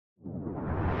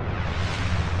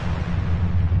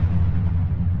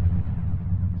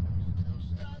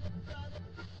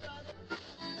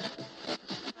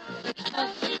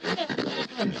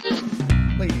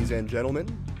Ladies and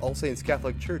gentlemen, All Saints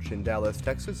Catholic Church in Dallas,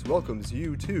 Texas welcomes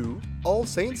you to All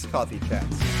Saints Coffee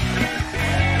Chats.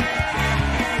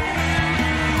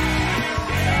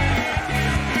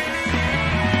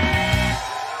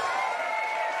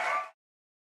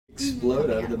 Explode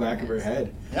out of the back of her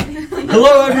head. Yep.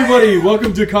 Hello everybody,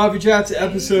 welcome to Coffee Chats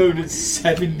episode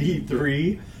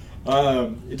 73.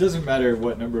 It doesn't matter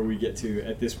what number we get to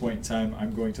at this point in time,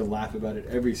 I'm going to laugh about it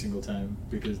every single time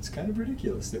because it's kind of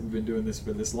ridiculous that we've been doing this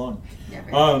for this long.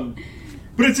 But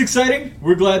it's exciting.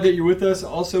 We're glad that you're with us.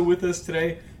 Also with us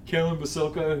today, Carolyn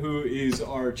Basilka, who is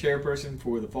our chairperson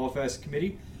for the Fall Fest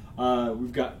committee.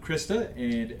 We've got Krista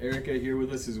and Erica here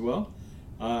with us as well.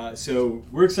 So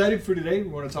we're excited for today. We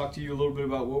want to talk to you a little bit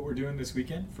about what we're doing this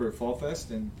weekend for Fall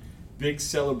Fest and big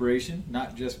celebration,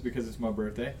 not just because it's my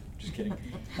birthday, just kidding,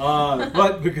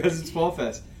 but because it's Fall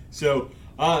Fest. So,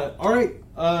 all right,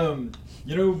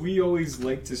 we always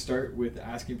like to start with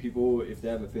asking people if they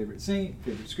have a favorite saint,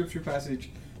 favorite scripture passage.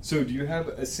 So do you have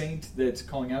a saint that's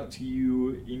calling out to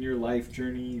you in your life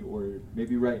journey or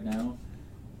maybe right now?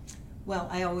 Well,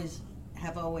 I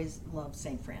have always loved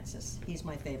St. Francis. He's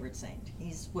my favorite saint.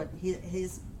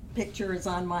 His picture is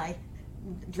on my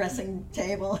dressing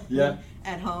table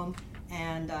at home.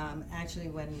 And actually,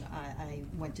 when I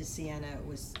went to Siena, it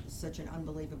was such an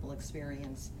unbelievable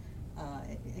experience,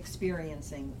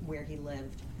 experiencing where he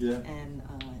lived and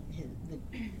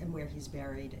where he's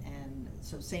buried. And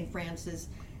so St. Francis,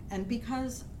 and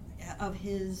because of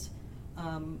his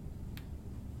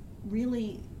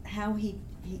really how he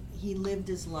lived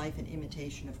his life in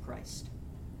imitation of Christ,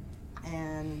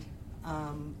 and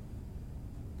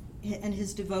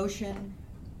his devotion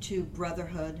to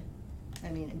brotherhood. I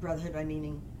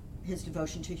mean his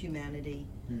devotion to humanity.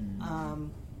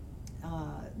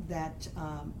 That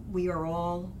we are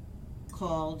all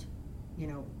called,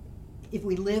 if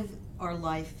we live our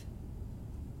life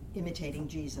imitating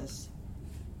Jesus,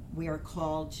 we are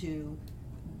called to,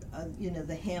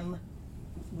 the hymn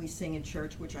we sing in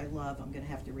church, which I love. I'm going to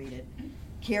have to read it.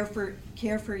 Care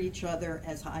for each other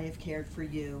as I have cared for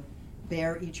you.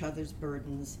 Bear each other's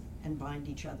burdens and bind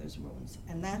each other's wounds.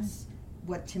 And that's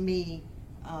what, to me,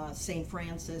 St.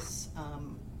 Francis,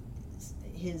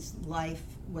 his life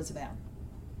was about.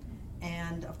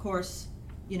 And, of course,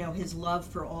 his love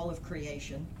for all of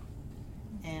creation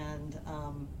and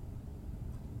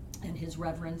his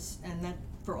reverence, and that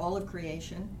for all of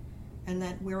creation, and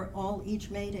that we're all each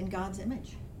made in God's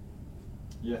image.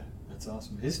 Yeah, that's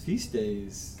awesome. His feast day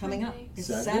is coming up. It's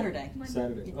Saturday.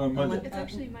 Saturday. Oh, Monday. It's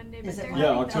actually Monday. Is it but Monday?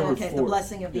 October 4th. The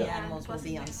blessing of the animals will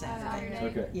be on Saturday.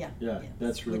 Okay. Yeah.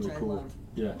 That's really which cool. I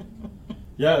love.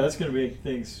 Yeah, that's going to make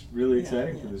things really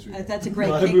exciting for this week. That's a great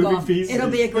kickoff. It'll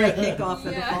be a great kickoff for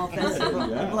the Fall Festival.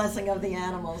 Yeah. The blessing of the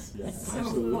animals. Yeah, so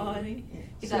absolutely. funny.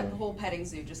 Get that whole petting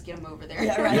zoo, just get them over there.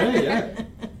 Yeah, right. Yeah.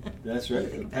 That's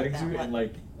right. The petting zoo,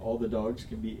 and all the dogs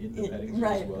can be in the petting zoo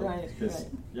as well. Right.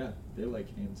 They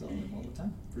like hands on them all the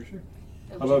time, for sure.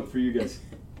 How about for you guys?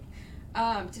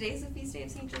 Today's the feast day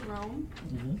of St. Jerome.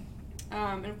 Mm-hmm.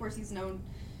 And of course he's known,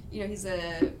 he's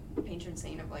a patron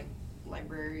saint of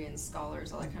librarians,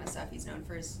 scholars, all that kind of stuff. He's known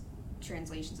for his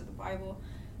translations of the Bible.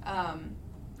 But I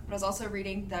was also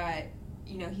reading that,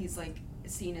 he's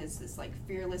seen as this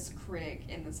fearless critic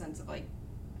in the sense of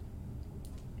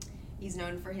he's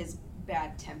known for his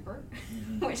bad temper,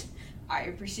 which I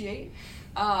appreciate.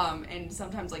 And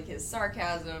sometimes his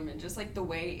sarcasm and just the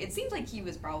way, it seems like he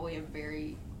was probably a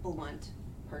very blunt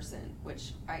person,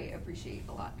 which I appreciate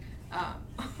a lot. Oh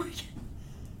my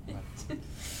God.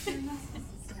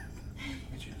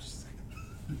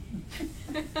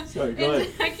 Sorry, go ahead.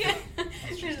 I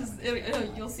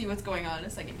can't. You'll see what's going on in a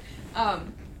second.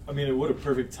 What a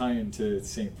perfect tie-in to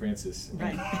St. Francis.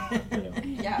 Right.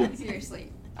 Yeah,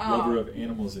 seriously. Lover of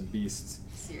animals and beasts.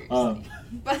 Seriously.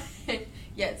 But,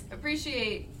 yes,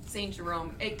 appreciate St.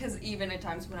 Jerome. Because even at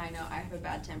times when I know I have a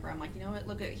bad temper, I'm like, you know what,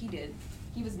 look at, he did.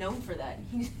 He was known for that.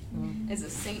 He is a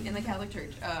saint in the Catholic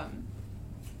Church.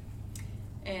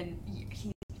 And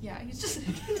he's just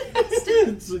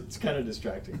it's kind of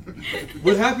distracting.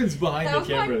 What happens behind the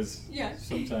cameras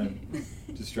sometimes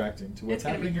distracting to what's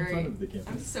happening in front of the camera.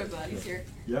 I'm so glad he's here.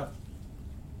 Yeah.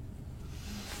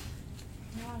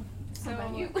 So how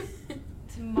about you?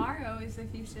 Tomorrow is the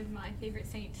feast of my favorite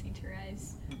saint, Saint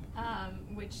Therese,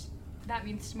 which that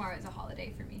means tomorrow is a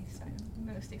holiday for me, so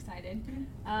I'm most excited.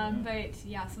 But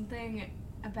something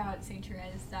about Saint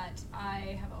Therese that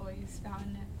I have always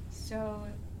found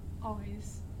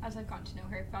as I've gotten to know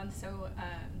her, found so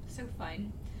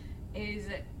fun, is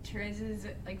Therese's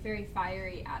very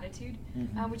fiery attitude,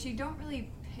 which you don't really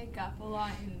pick up a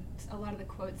lot in a lot of the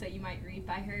quotes that you might read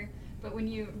by her. But when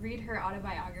you read her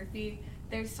autobiography,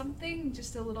 there's something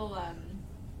just a little I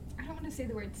don't want to say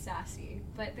the word sassy,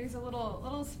 but there's a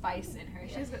little spice in her.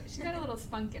 She's got a little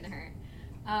spunk in her,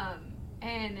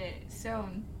 and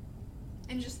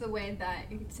just the way that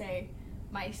you could say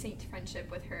my saint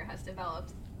friendship with her has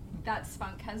developed, that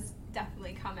spunk has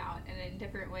definitely come out, and in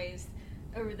different ways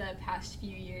over the past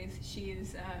few years.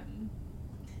 She's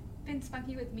been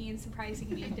spunky with me and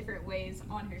surprising me in different ways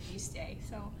on her feast day.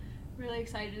 So really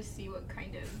excited to see what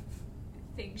kind of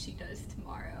thing she does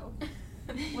tomorrow.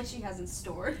 What she has in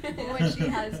store. What she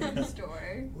has in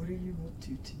store. What are you up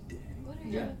to today? What are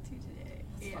you up to today?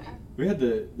 That's funny. We had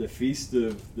the feast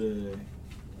of the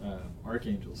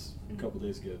archangels a couple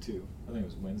days ago too. I think it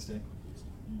was Wednesday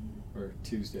or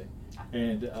Tuesday,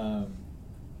 and I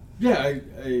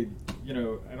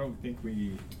don't think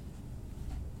we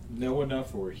know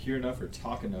enough or hear enough or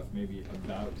talk enough maybe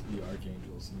about the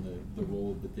archangels and the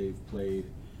role that they've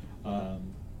played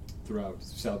throughout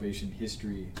salvation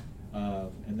history.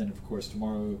 And then, of course,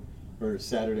 tomorrow, or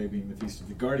Saturday being the Feast of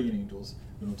the Guardian Angels,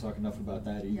 we don't talk enough about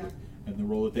that either. Yeah. And the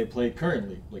role that they play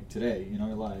currently, like today, in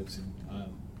our lives. And,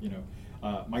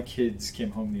 my kids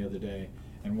came home the other day,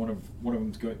 and one of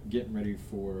them's getting ready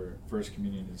for First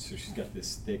Communion, and so she's got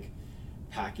this thick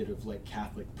packet of, like,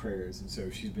 Catholic prayers, and so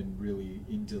she's been really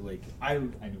into, like, I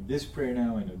know this prayer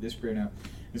now, I know this prayer now.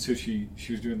 And so she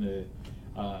was doing the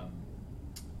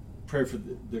prayer for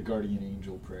the Guardian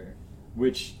Angel prayer,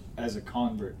 which, as a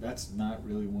convert, that's not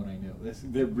really one I know.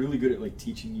 They're really good at, like,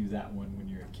 teaching you that one when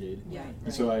you're a kid. Yeah,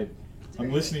 And so I'm very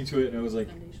listening to it, and I was like,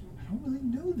 foundational. I don't really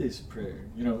know this prayer.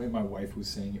 And my wife was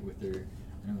saying it with her,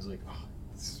 and I was like, oh,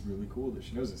 this is really cool that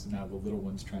she knows this. And now the little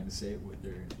one's trying to say it with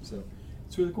her. So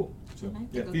it's really cool. So, I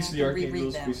have to yeah, go Feast of back the and reread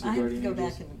Archangels, that. Feast of I the have to Guardian go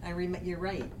Angels. back and you're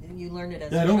right. You learn it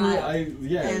as Yeah, I a don't child.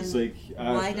 really, it's And like,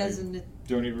 why I doesn't it?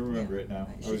 don't even remember Yeah, it now.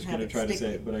 I should was have going to try to stick-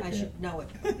 say it, but I can't. should know it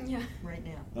Yeah. right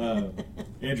now.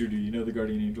 Andrew, do you know the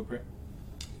Guardian Angel prayer?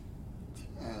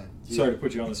 Yeah. Sorry to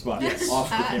put you on the spot. Yes. Off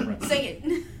the camera. Say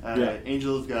it. Yeah.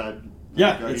 Angel of God.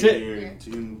 Yeah, guardian that's it. Here, Yeah. to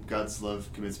whom God's love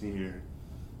commits me here.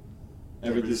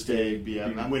 Ever this day, be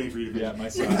I'm waiting for you to be at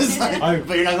finish. my side.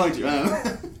 But you're not going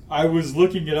to. I was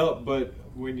looking it up, but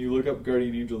when you look up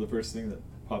Guardian Angel, the first thing that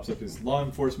pops up is law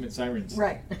enforcement sirens.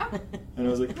 Right. And I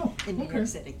was like, oh, In New okay. York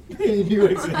City. In New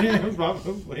York City, yeah,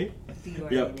 probably. The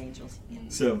Guardian Yep. Angels. Yeah.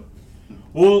 So,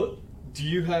 well, do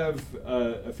you have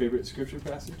a favorite scripture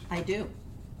passage? I do.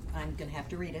 I'm going to have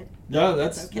to read it. No,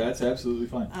 that's Okay. that's absolutely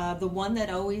fine. The one that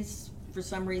always, for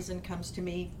some reason, comes to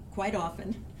me quite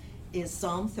often is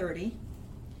Psalm 30.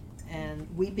 And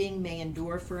weeping may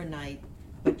endure for a night,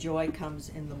 but joy comes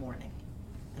in the morning.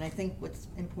 And I think what's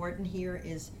important here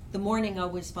is the morning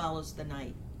always follows the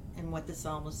night. And what the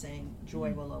psalm is saying,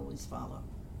 joy will always follow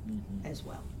Mhm. as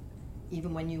well.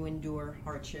 Even when you endure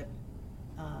hardship,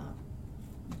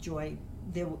 joy,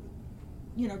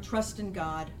 trust in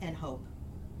God and hope.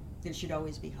 There should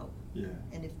always be hope. Yeah,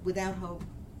 And if without hope,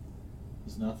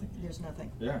 there's nothing. there's nothing.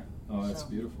 Yeah. Oh, that's So-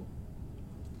 beautiful.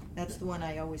 That's the one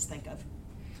I always think of.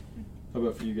 How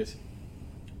about for you guys?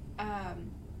 Not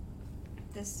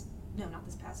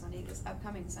this past Sunday, this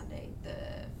upcoming Sunday,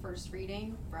 the first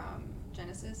reading from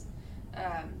Genesis.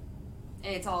 And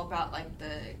it's all about, like,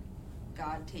 the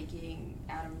God taking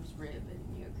Adam's rib and,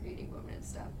 creating woman and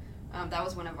stuff. That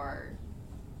was one of our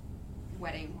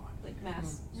wedding, like,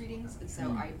 mass readings, and so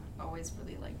I always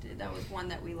really liked it. That was one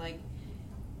that we, like,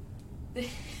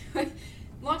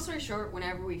 long story short,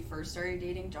 whenever we first started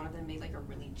dating, Jonathan made, like, a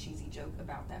really cheesy joke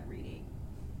about that reading,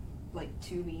 like,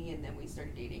 to me, and then we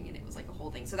started dating, and it was, like, a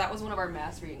whole thing. So that was one of our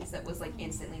mass readings that was, like,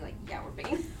 instantly, like, yeah, we're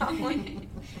banging.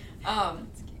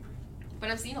 But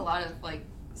I've seen a lot of, like,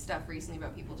 stuff recently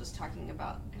about people just talking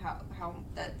about how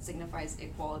that signifies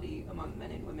equality among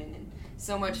men and women, and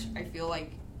so much I feel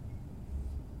like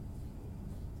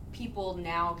people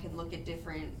now can look at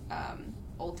different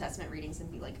Old Testament readings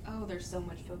and be like, oh, there's so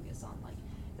much focus on, like,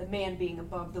 the man being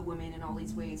above the woman in all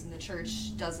these ways, and the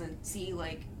church doesn't see,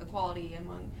 like, equality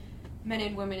among men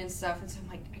and women and stuff. And so I'm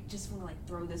like, I just want to, like,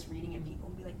 throw this reading at people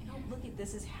and be like, no, look at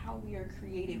this is how we are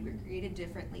created. We're created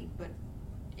differently, but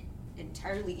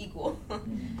entirely equal.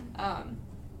 And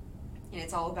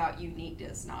it's all about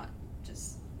uniqueness, not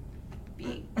just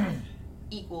being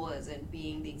equal as in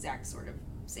being the exact sort of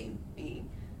same being.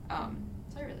 So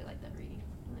I really like that reading.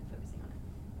 I like focusing on it.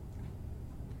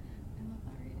 I love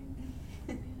that reading.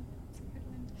 Yeah, it's a good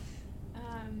one.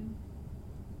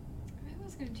 I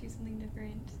was going to choose something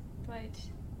different, but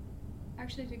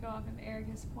actually to go off of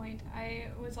Erica's point, I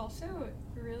was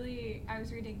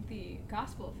reading the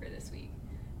gospel for this week.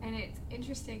 And it's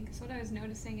interesting because what I was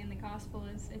noticing in the gospel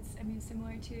is it's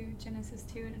similar to Genesis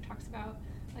 2, and it talks about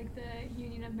like the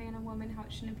union of man and woman, how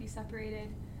it shouldn't be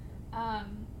separated.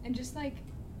 And just like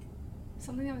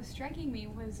something that was striking me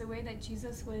was the way that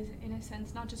Jesus was, in a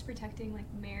sense, not just protecting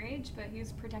like marriage, but he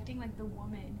was protecting like the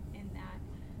woman in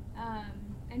that.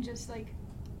 And just like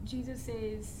Jesus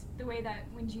is the way that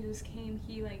when Jesus came,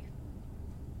 he like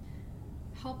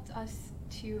helped us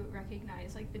to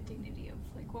recognize like the dignity of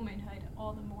like womanhood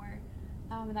all the more.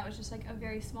 And that was just like a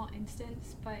very small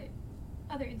instance, but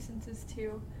other instances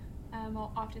too.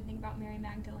 I'll often think about Mary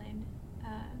Magdalene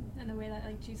and the way that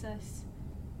like Jesus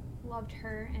loved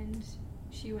her, and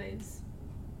she was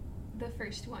the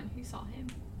first one who saw him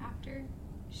after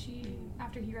he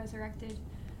resurrected.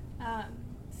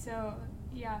 So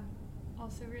yeah,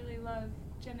 also really love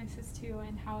Genesis 2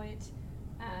 and how it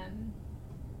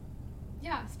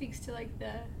speaks to like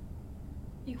the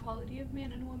equality of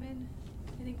man and woman.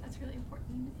 I think that's really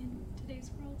important in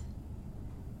today's world.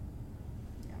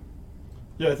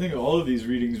 Yeah, I think all of these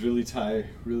readings really tie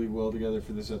really well together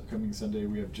for this upcoming Sunday.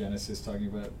 We have Genesis talking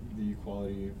about the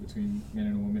equality between man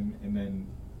and woman, and then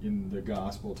in the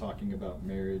Gospel talking about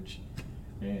marriage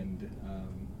and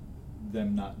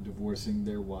them not divorcing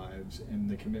their wives and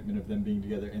the commitment of them being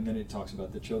together. And then it talks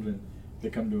about the children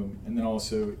that come to him. And then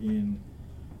also in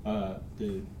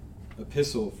the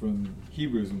epistle from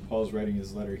Hebrews, when Paul's writing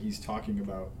his letter, he's talking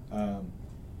about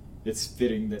it's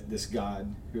fitting that this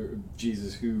God,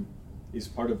 Jesus, who is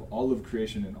part of all of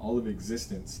creation and all of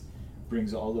existence,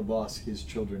 brings all of us, his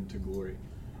children, to glory.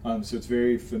 So it's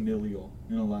very familial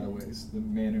in a lot of ways. The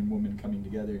man and woman coming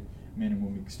together, man and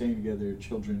woman staying together,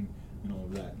 children, and all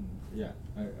of that. And yeah,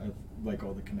 I like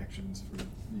all the connections for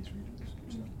these readings.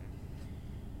 So.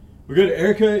 We're good.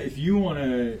 Erica, if you want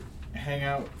to hang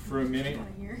out for a minute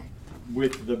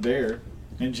with the bear,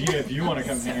 and Gina, if you want to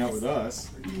come hang out with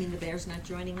us. You mean the bear's not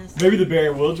joining us? Maybe the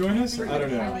bear will join us? I don't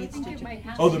know. I think it might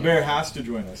have Oh, the bear has to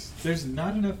join us. There's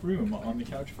not enough room on the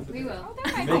couch for the bear. We will. Oh,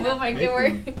 there might Make- be. We'll make make it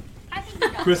work. room. I think we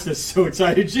got Krista's so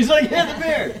excited. She's like, yeah, the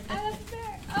bear. I love the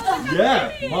bear. Oh, look how Yeah,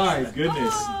 pretty. my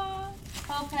goodness. Aw.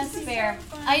 Fall Fest This is Bear,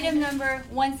 so fun. item number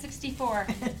 164.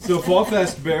 So Fall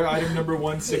Fest bear, item number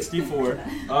 164.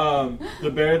 The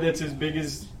bear that's as big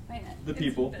as the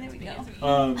people. There we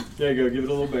go. There you go. Give it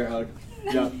a little bear hug.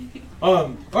 Yeah.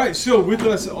 All right. So with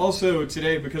us also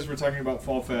today, because we're talking about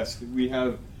Fall Fest, we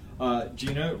have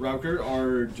Gina Rauker,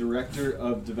 our director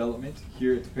of development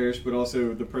here at the parish, but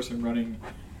also the person running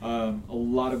a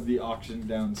lot of the auction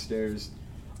downstairs.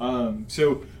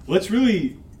 So let's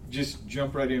really just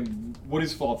jump right in. What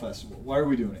is Fall Festival? Why are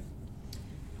we doing it?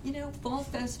 You know, Fall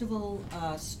Festival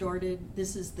started,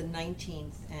 this is the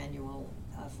 19th annual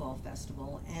Fall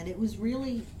Festival, and it was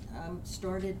really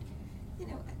started, you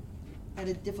know, at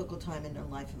a difficult time in the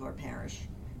life of our parish.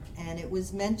 And it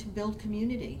was meant to build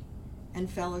community and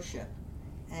fellowship.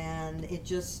 And it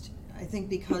just, I think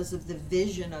because of the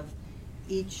vision of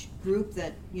each group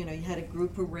that, you know, you had a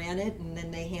group who ran it and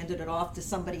then they handed it off to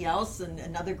somebody else and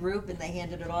another group and they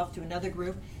handed it off to another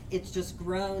group. It's just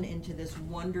grown into this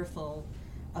wonderful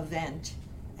event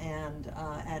and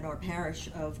at our parish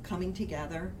of coming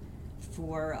together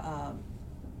for,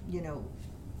 you know,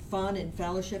 fun and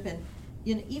fellowship. And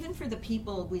you know, even for the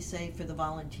people, we say for the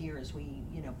volunteers, we,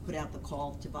 you know, put out the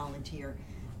call to volunteer.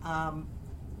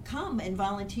 Come and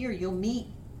volunteer. You'll meet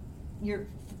your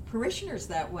parishioners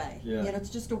that way. Yeah. You know,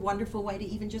 it's just a wonderful way to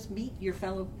even just meet your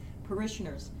fellow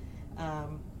parishioners.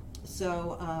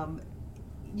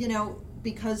 You know,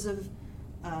 because of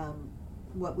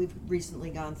what we've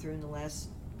recently gone through in the last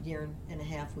year and a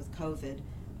half with COVID,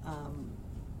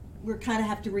 we're kind of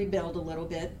have to rebuild a little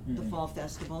bit, the Fall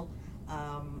Festival.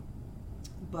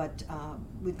 But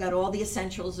we've got all the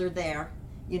essentials are there,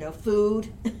 you know, food,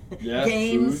 Yeah,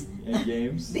 games, food and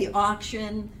games. the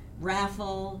auction,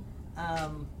 raffle,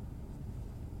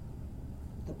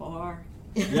 the bar.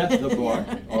 Yeah, the bar,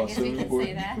 I guess also we can say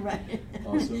important. that. Right.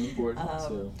 Also important.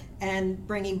 So. And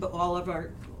bringing both of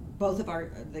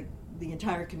our the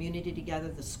entire community together,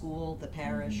 the school, the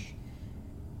parish,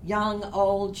 young,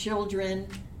 old, children.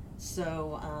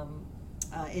 So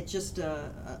it's just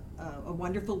a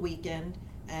wonderful weekend.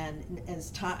 And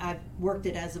as I've worked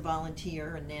it as a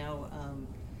volunteer, and now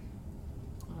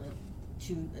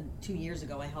 2 years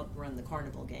ago I helped run the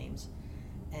carnival games,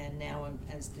 and now I'm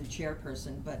as the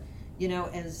chairperson. But you know,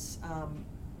 as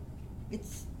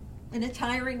it's a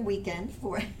tiring weekend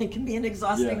it can be an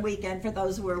exhausting weekend for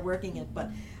those who are working it,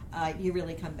 but you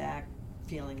really come back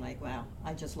feeling like, wow,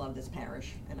 I just love this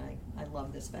parish and I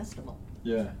love this festival.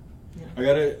 Yeah. Yeah.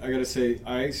 I gotta say,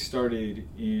 I started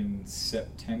in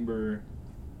September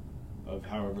of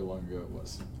however long ago it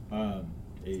was,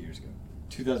 8 years ago,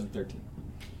 2013.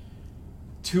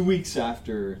 2 weeks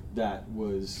after that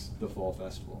was the Fall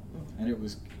Festival, and it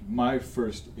was my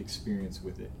first experience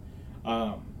with it,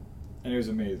 and it was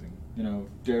amazing. You know,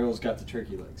 Daryl's got the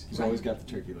turkey legs. He's always got the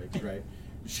turkey legs, right?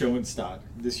 Show and stock.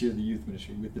 This year, the youth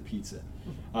ministry with the pizza.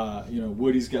 You know,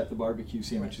 Woody's got the barbecue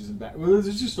sandwiches in the back. Well,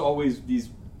 there's just always these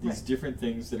different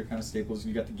things that are kind of staples.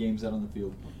 And you got the games out on the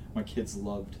field. My kids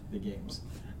loved the games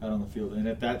out on the field, and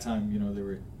at that time, you know, there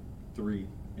were 3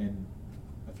 in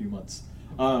a few months.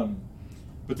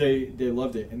 But they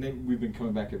loved it, and we've been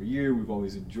coming back every year. We've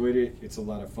always enjoyed it. It's a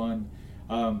lot of fun.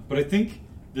 But I think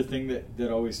the thing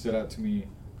that always stood out to me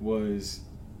was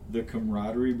the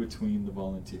camaraderie between the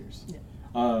volunteers. Yeah.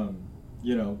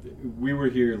 You know, we were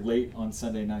here late on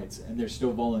Sunday nights, and there's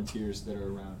still volunteers that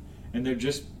are around, and they're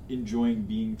just enjoying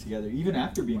being together, even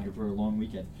after being here for a long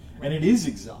weekend. And it is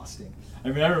exhausting. I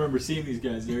mean, I remember seeing these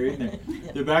guys. They're in there,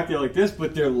 they're back there like this,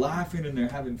 but they're laughing and they're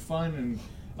having fun. And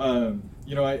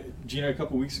you know, Gina, a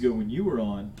couple weeks ago when you were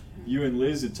on, you and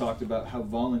Liz had talked about how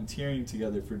volunteering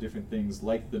together for different things,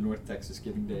 like the North Texas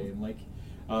Giving Day and like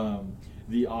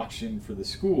the auction for the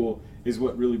school, is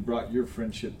what really brought your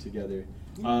friendship together.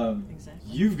 Exactly.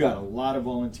 You've got a lot of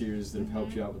volunteers that have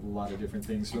helped you out with a lot of different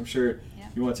things, so I'm sure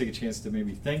you want to take a chance to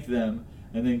maybe thank them,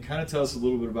 and then kind of tell us a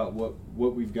little bit about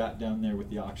what we've got down there with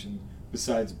the auction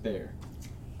besides Bear.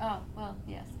 Oh, well,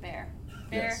 yes, Bear.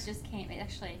 Bear just came.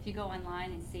 Actually, if you go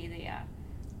online and see the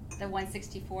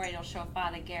 164, it'll show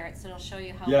Father Garrett, so it'll show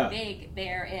you how big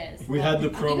Bear is. We had the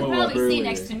You promo can up probably earlier. see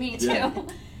next to me, too. Yeah.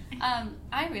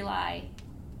 I rely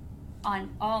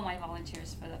on all my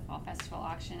volunteers for the Fall Festival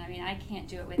auction. I mean, I can't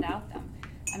do it without them.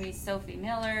 I mean, Sophie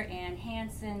Miller, Ann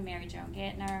Hansen, Mary Joan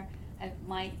Gantner, I have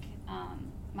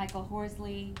Michael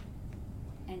Horsley,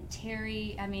 and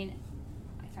Terry. I mean,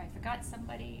 if I forgot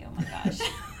somebody, oh my gosh.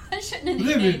 I shouldn't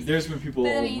have named There's been people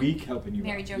But, I all mean, week helping you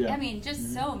Mary out. Jo, Yeah. I mean,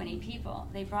 just so many people.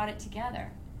 They brought it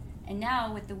together. And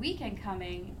now with the weekend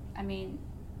coming, I mean,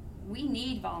 we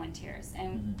need volunteers.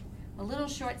 And a little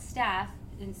short staff,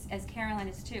 as Carolyn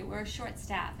is too, we're short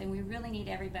staff, and we really need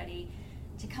everybody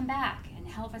to come back and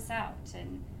help us out,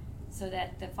 and so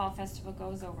that the Fall Festival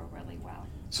goes over really well.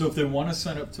 So if they want to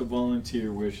sign up to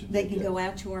volunteer, where should They they can go? go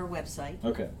out to our website.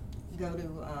 Okay. Go to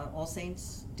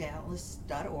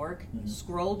allsaintsdallas.org,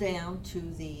 scroll down to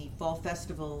the Fall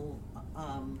Festival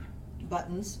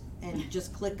buttons, and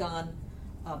just click on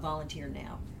Volunteer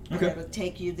Now. Okay. And it'll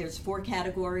take you, there's 4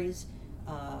 categories.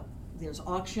 There's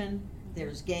auction,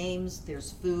 there's games,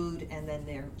 there's food, and then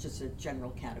there's just a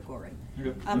general category.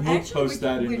 Okay. And we'll Actually, post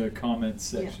that in we're- the comments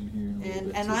section here in a little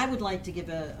bit. And too. I would like to give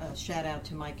a shout out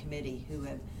to my committee, who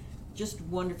have just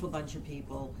wonderful bunch of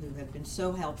people who have been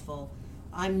so helpful.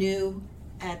 I'm new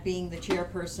at being the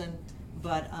chairperson,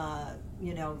 but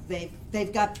you know,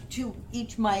 they've got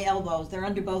each my elbows. They're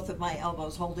under both of my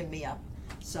elbows holding me up.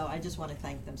 So I just want to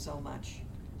thank them so much.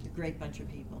 They're a great bunch of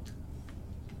people.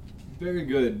 Very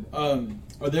good.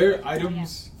 Are there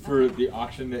items for the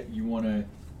auction that you want to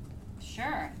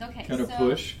Sure. Okay. kind of so,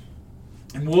 push?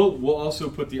 And we'll also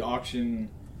put the auction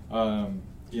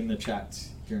in the chat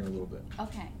here in a little bit.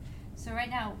 Okay. So right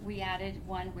now we added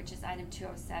one, which is item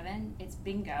 207. It's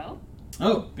bingo.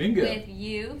 Oh, bingo. With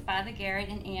you, Father Garrett,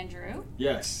 and Andrew.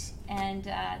 Yes. And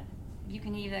you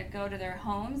can either go to their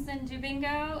homes and do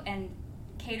bingo, and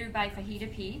catered by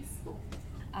Fajita Pete's,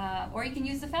 or you can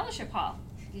use the fellowship hall.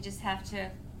 You just have to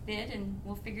bid, and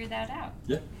we'll figure that out.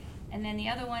 Yeah. And then the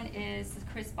other one is the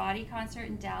Chris Body concert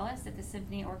in Dallas at the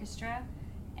Symphony Orchestra,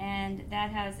 and that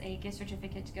has a gift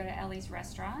certificate to go to Ellie's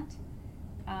Restaurant.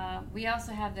 We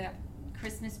also have the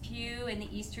Christmas pew and the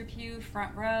Easter pew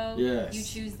front row. Yes. You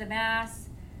choose the mass.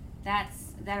 That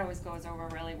always goes over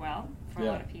really well for a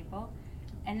lot of people.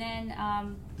 And then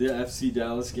the FC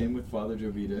Dallas game with Father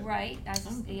Jovita. right,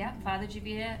 Father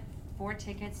Jovita, 4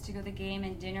 tickets to go to the game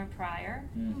and dinner prior.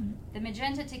 Mm-hmm. The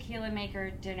Magenta Tequila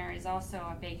Maker dinner is also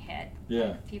a big hit.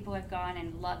 Yeah. People have gone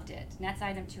and loved it, and that's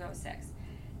item 206.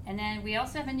 And then we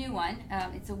also have a new one.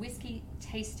 It's a whiskey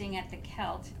tasting at the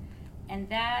Celt, and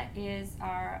that is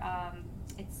our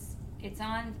it's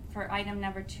on for item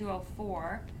number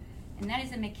 204, and that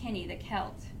is a McKinney, the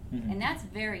Celt. Mm-hmm. And that's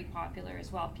very popular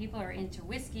as well. People are into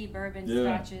whiskey, bourbon,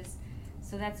 scotches,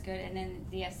 so that's good. And then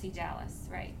the FC Dallas,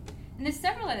 right. And there's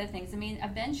several other things. I mean, a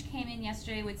bench came in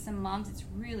yesterday with some mums. It's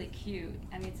really cute.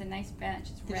 I mean, it's a nice bench.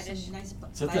 It's There's reddish. some nice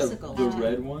Is that bicycles. the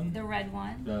red one? The red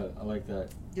one. I like that.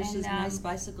 There's And, some nice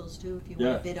bicycles too, if you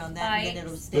yeah. want to bid on that, and then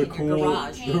it'll Bikes. stay in The your cool-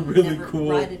 garage. the You really never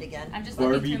cool ride it again. I'm just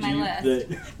Barbie looking through my Jeep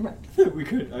list.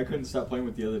 that I couldn't stop playing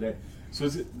with the other day. So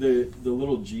is it the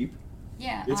little Jeep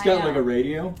Yeah, It's I got know. like a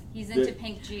radio. He's into that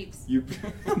pink Jeeps. You,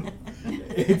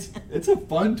 it's a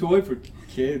fun toy for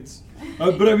kids.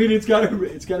 But I mean, it's got a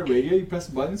radio. You press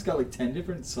a button. It's got like 10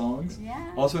 different songs.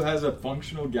 Yeah. Also has a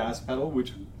functional gas pedal,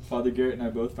 which Father Garrett and I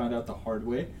both found out the hard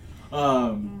way.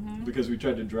 Because we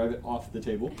tried to drive it off the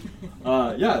table.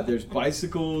 Yeah, there's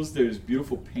bicycles. There's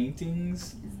beautiful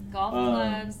paintings. There's golf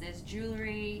clubs. There's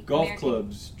jewelry. Golf American-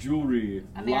 clubs, jewelry,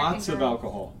 American lots of Girl.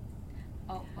 alcohol.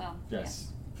 Oh well. Yes.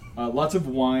 Lots of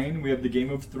wine. We have the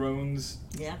Game of Thrones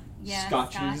Yeah. Yeah.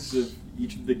 scotches Scotch. of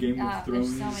each of the Game of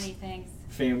Thrones There's so many things.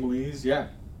 families. Yeah.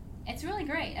 It's really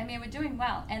great. I mean, we're doing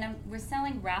well, and we're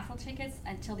selling raffle tickets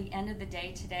until the end of the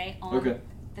day today on Okay.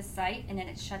 the site, and then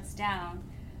it shuts down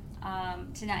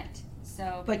tonight.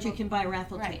 So, But you people- can buy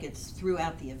raffle right. tickets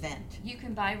throughout the event. You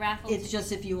can buy raffle. It's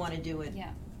just if you want to do it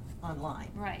yeah, online.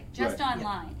 right. Just Right.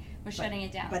 online. We're shutting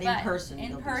it down. but in person, in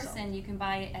they'll be person, sold. you can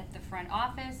buy it at the front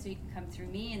office. So you can come through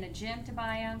me in the gym to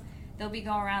buy them. They'll be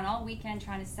going around all weekend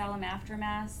trying to sell them after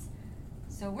mass.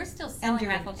 So we're still selling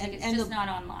during- raffle tickets, and just the- not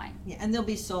online. Yeah, and they'll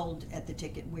be sold at the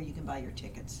ticket where you can buy your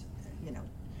tickets, you know.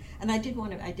 And I did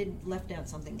left out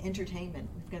something, entertainment.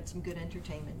 We've got some good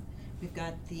entertainment. We've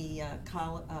got the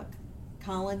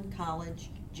Collin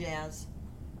College Jazz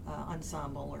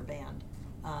Ensemble or band.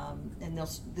 And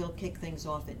they'll kick things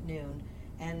off at noon.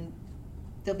 And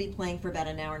they'll be playing for about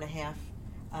an hour and a half,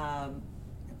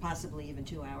 possibly even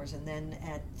 2 hours. And then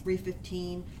at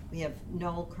 3:15, we have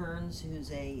Noel Kearns,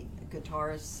 who's a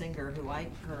guitarist, singer, who I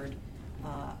heard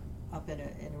up in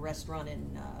a restaurant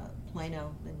in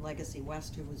Plano in Legacy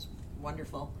West, who was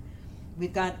wonderful.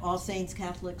 We've got All Saints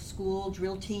Catholic School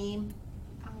drill team.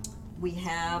 We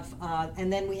have,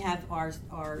 and then we have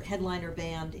our headliner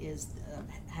band is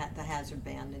the Hazard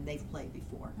Band, and they've played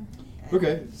before. And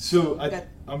Okay, so we've got-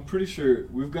 I'm pretty sure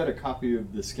we've got a copy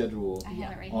of the schedule I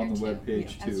have it right on here the too.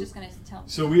 webpage I was too. just going to tell.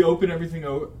 So we open everything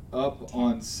up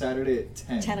on Saturday at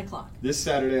 10. 10 o'clock. This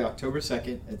Saturday, October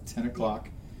 2nd at 10 o'clock.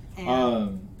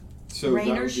 And So rain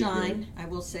that or would be shine, great. I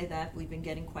will say that, we've been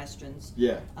getting questions.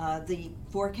 Yeah. The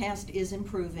forecast is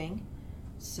improving,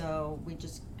 so we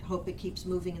just hope it keeps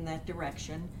moving in that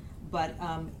direction. But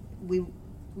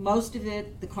most of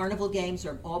it, the carnival games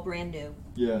are all brand new.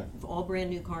 Yeah. All brand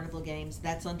new carnival games.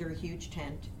 That's under a huge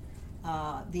tent.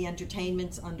 The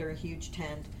entertainment's under a huge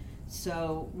tent.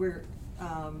 So we're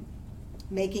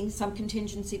making some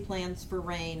contingency plans for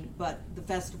rain, but the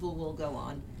festival will go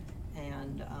on,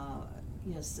 and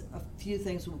a few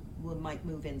things might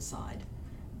move inside.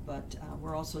 But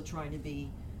we're also trying to be,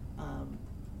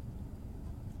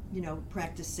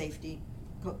 practice safety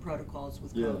protocols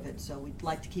with Yeah. COVID. So we'd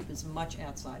like to keep as much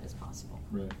outside as possible.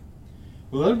 Right.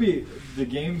 Well, that'll be the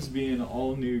games being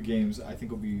all new games. I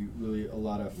think will be really a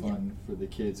lot of fun for the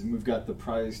kids, and we've got the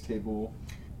prize table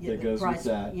Yeah, that the goes prize- with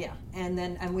that. Yeah,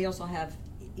 and we also have,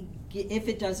 if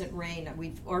it doesn't rain,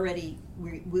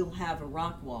 we'll have a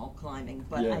rock wall climbing,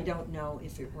 but Yeah. I don't know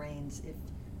if it rains, I don't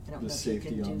The know if you safety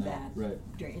can on do that, that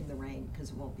right. during the rain, because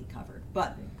it won't be covered.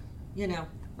 But,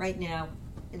 right now,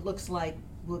 it looks like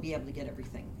we'll be able to get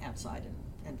everything outside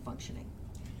and functioning.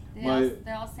 The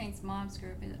All Saints Moms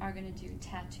group are going to do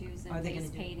tattoos Are and they face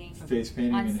gonna do- painting. Face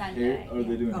painting On and Sunday, hair. Are they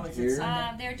yeah. doing Oh, is it hair?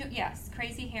 Sunday? They're doing, yes,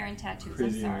 crazy hair and tattoos.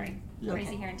 Crazy I'm hair, sorry. yeah. Crazy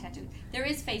Okay. hair and tattoos. There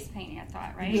is face painting, I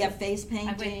thought, right? We have face I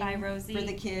went painting by Rosie. for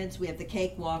the kids, we have the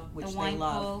cakewalk, which the they wine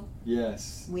love. pull.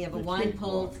 Yes. We have a the wine cake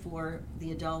pull walk. for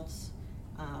the adults.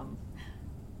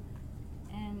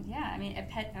 And yeah, I mean, I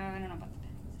don't know about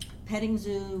the pets. Petting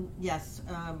zoo, yes,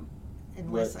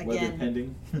 unless, Weather again,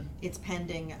 pending. it's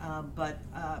pending, but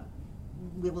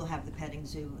we will have the petting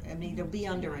zoo. I mean, it'll be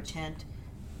under a tent.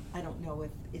 I don't know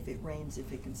if it rains,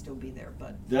 if it can still be there,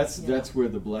 but. That's you know. where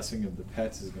the blessing of the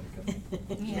pets is going to come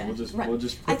in. Yeah. We'll just Right. we'll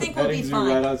just I put the think we'll be petting zoo fine.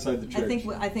 right outside the church. I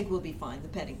think we'll be fine. I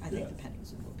think Yeah. the petting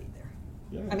zoo will be there.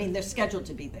 Yeah. I mean, they're scheduled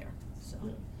to be there, so.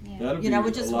 Yeah. Yeah. That'll You know, be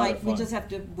we a just lot of we fun. just have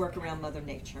to work around Mother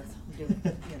Nature, do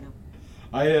it, you know.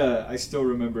 I still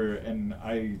remember, and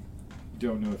I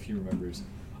don't know if he remembers,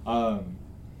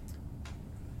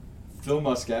 Phil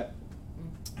Muscat,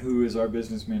 who is our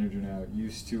business manager now,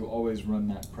 used to always run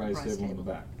that prize table in the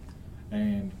back.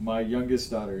 And my youngest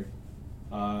daughter,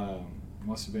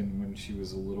 must have been when she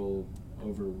was a little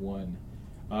over 1,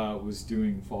 was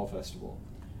doing Fall Festival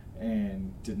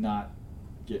and did not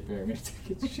get very many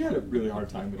tickets. She had a really hard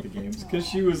time with the games because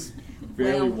she was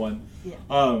barely Well, 1.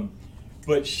 yeah.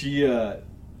 But she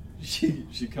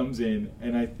comes in,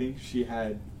 and I think she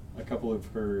had a couple of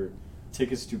her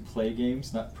tickets to play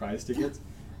games, not prize tickets,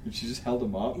 and she just held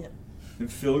them up. Yeah.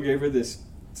 And Phil gave her this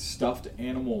stuffed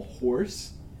animal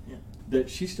horse Yeah. that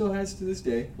she still has to this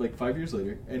day, like 5 years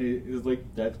later, and it is like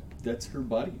that's her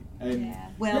body. And Yeah.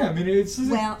 Well, yeah, I mean it's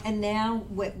Well, and now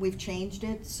we've changed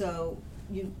it, so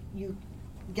you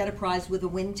get a prize with a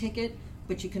win ticket,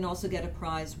 but you can also get a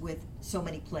prize with so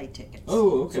many play tickets.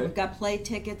 Oh, okay. So we've got play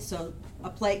tickets, so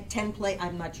 10 play,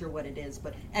 I'm not sure what it is,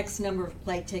 but X number of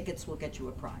play tickets will get you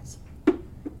a prize.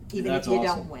 Even That's if you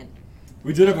awesome. don't win.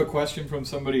 We did have a question from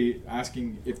somebody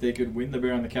asking if they could win the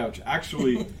bear on the couch.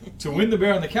 Actually, to win the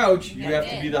bear on the couch, you have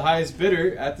to be the highest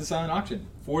bidder at the silent auction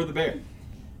for the bear,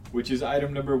 which is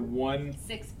item number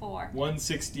 164.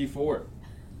 164.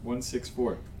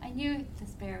 164. I knew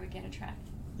this bear would get a track.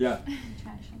 Yeah.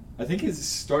 Traction. I think his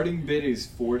starting bid is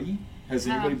 40. Has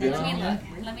anybody bid let on me that?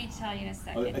 look. Let me tell you in a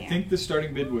second I here. think the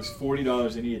starting bid was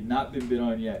 $40 and he had not been bid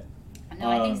on yet. No,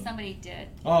 I think somebody did.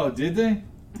 Oh, did they?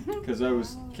 Because I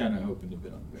was kind of hoping to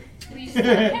bid on the bear. You still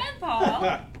can,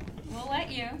 Paul. We'll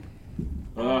let you.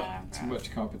 Too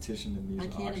much competition in these I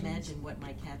can't auctions. imagine what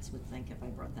my cats would think if I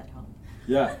brought that home.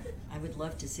 Yeah. I would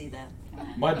love to see that.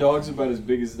 My dog's about as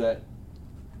big as that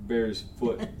bear's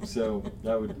foot, so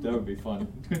that would be fun.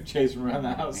 Chase him around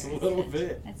the house a little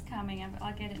bit. It's coming.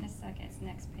 I'll get it in a second. It's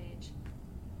next page.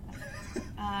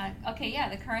 Okay, yeah,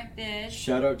 the current bid.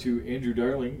 Shout out to Andrew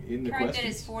Darling in the Current bid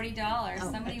is questions. $40.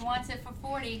 Oh, Somebody that's wants it for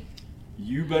 $40.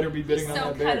 You better be bidding He's on so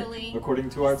that bear, cuddly. according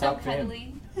to our So top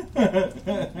cuddly.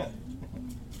 fan.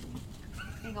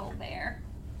 Big old bear.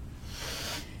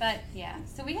 But yeah,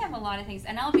 so we have a lot of things,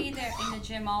 and I'll be there in the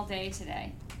gym all day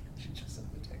today. She just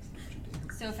sent the text that she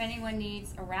did. So if anyone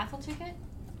needs a raffle ticket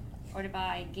or to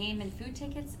buy game and food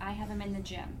tickets, I have them in the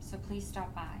gym. So please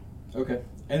stop by. Okay,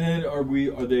 and then are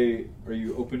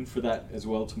you open for that as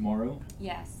well tomorrow?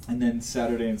 Yes. And then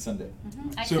Saturday and Sunday.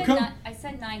 I So said come. I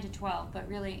said 9 to 12, but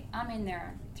really I'm in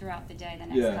there throughout the day the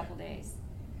next Yeah. couple days.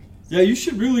 Yeah, you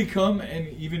should really come and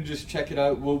even just check it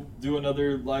out. We'll do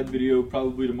another live video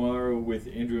probably tomorrow with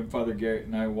Andrew and Father Garrett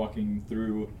and I walking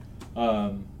through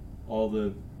all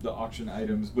the auction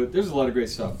items. But there's a lot of great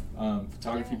stuff.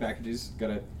 Photography There is. packages. Got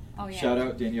to Oh, yeah. shout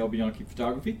out Danielle Bianchi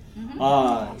Photography.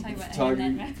 I'll tell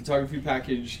you what, Photography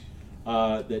package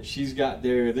that she's got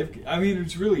there.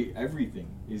 It's really everything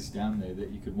is down there that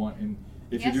you could want. And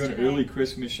if you're doing Yesterday- early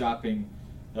Christmas shopping,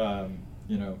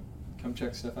 come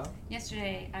check stuff out.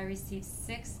 Yesterday I received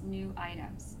 6 new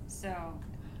items, so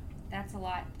that's a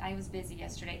lot. I was busy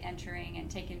yesterday entering and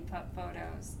taking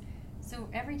photos. So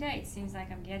every day it seems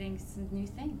like I'm getting some new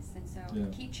things, and so Yeah.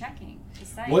 keep checking the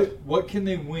site. What can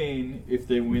they win if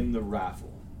they win the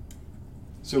raffle?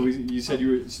 So you said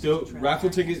you were still It's a trip. raffle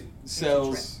ticket It's a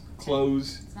sales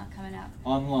close It's not coming up.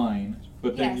 online,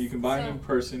 but then Yes, you can buy them so- in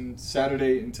person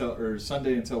Sunday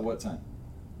until what time?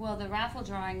 Well, the raffle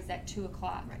drawing is at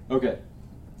 2:00. Right. Okay,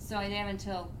 So I have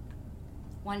until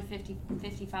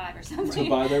 1:55 or something. to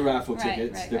buy their raffle Right,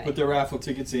 tickets. right, They right. put their raffle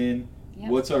tickets in. Yep.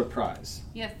 What's our prize?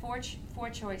 You have four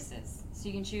choices. So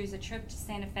you can choose a trip to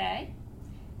Santa Fe,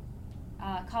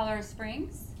 Colorado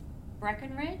Springs,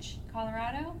 Breckenridge,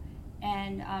 Colorado,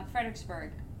 and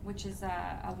Fredericksburg, which is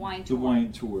a wine The tour.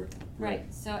 wine tour.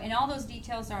 Right. So, and all those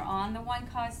details are on the One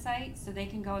Cause site, so they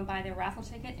can go and buy their raffle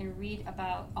ticket and read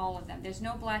about all of them. There's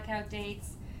no blackout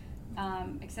dates,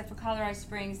 except for Colorado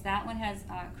Springs. That one has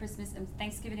Christmas and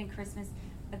Thanksgiving and Christmas,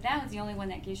 but that one's the only one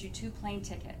that gives you 2 plane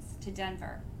tickets to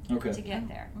Denver Okay. to get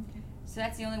there. Okay. So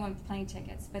that's the only one with plane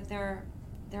tickets, but they're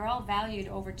all valued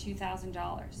over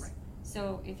 $2,000. Right.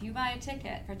 So if you buy a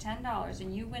ticket for $10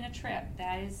 and you win a trip,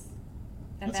 that is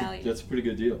the value. That's a pretty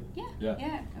good deal. Yeah.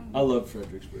 Yeah. I love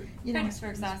Fredericksburg. You know,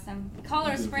 Fredericksburg's awesome.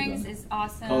 Colorado Beautiful Springs down is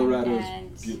awesome. Colorado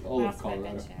and is all what of else have I been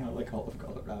Colorado. to? I like all of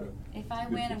Colorado. If I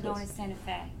Beautiful win, I'm going place. to Santa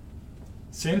Fe.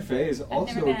 Santa Fe is never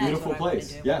also been. a That's beautiful what I wanna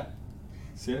place. do. Yeah,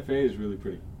 Santa Fe is really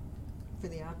pretty. for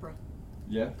the opera.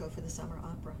 Yeah, Go for the summer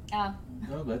opera. Oh,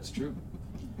 no, that's true.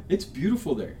 It's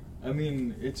beautiful there. I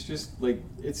mean, it's just like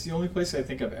it's the only place I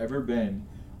think I've ever been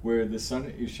where the sun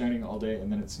is shining all day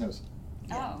and then it snows.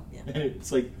 Oh. Yeah. And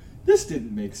it's like this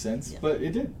didn't make sense, Yeah. but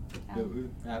it did. Oh. It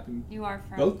happened. you are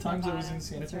from Both times I was Nevada. in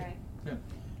Santa That's Fe. right. Yeah.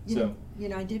 You So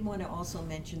know, I did want to also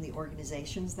mention the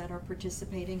organizations that are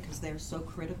participating because they're so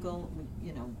critical.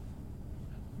 You know,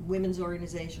 women's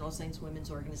organization, All Saints Women's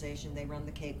Organization, they run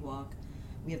the cakewalk.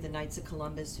 We have the Knights of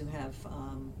Columbus who have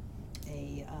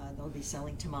they'll be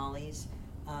selling tamales.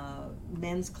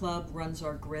 Men's Club runs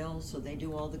our grill, so they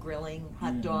do all the grilling,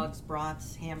 hot Mhm. dogs,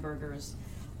 brats, hamburgers.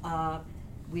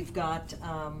 We've got,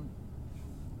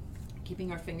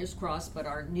 keeping our fingers crossed, but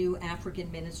our new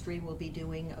African ministry will be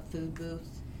doing a food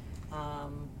booth.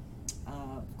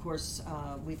 Of course,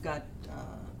 we've got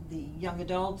the young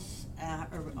adults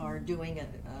are doing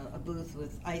a booth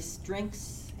with iced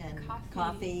drinks and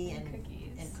coffee and cookies.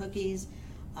 and cookies.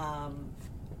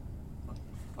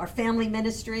 Our family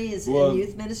ministry is Well, a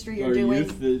youth ministry. Our You're doing,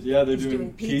 youth, they're is doing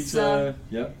doing pizza.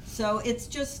 Yep. so it's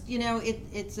just,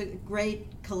 it's a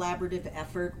great collaborative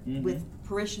effort Mhm. with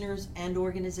parishioners and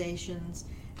organizations.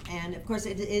 And of course,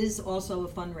 it is also a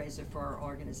fundraiser for our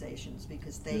organizations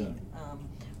because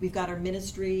we've got our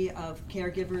Ministry of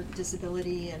Caregiver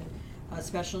Disability and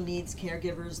Special Needs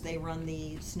Caregivers. They run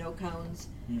the snow cones.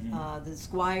 Mhm. The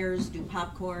Squires do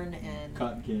popcorn and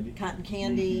Cotton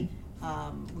candy.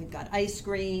 We've got ice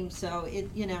cream. So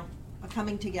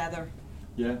coming together.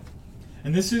 Yeah.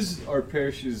 And this is our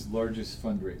parish's largest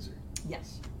fundraiser.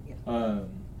 Yes. Yeah.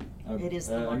 It is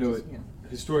the I know largest, it yeah.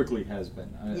 historically has been.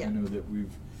 Yeah. I know that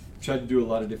we've tried to do a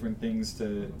lot of different things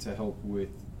to help with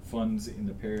funds in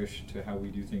the parish to how we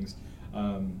do things.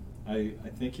 I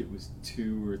think it was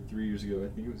 2 or 3 years ago. I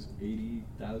think it was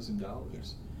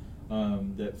 $80,000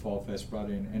 that Fall Fest brought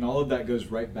in, and all of that goes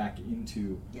right back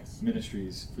into Yes.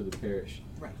 ministries for the parish,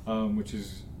 Right. which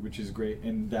is great,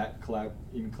 and that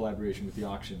in collaboration with the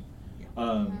auction.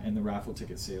 Yeah. And the raffle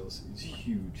ticket sales is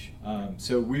huge.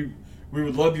 So we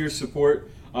would love your support.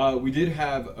 We did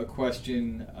have a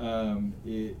question.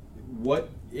 What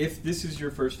if this is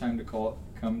your first time to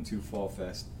come to Fall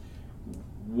Fest?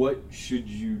 What should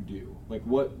you do? Like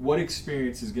what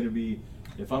experience is going to be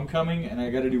if I'm coming and I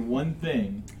got to do one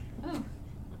thing? Ooh.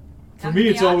 For Come me, to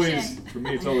it's the always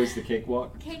auction. the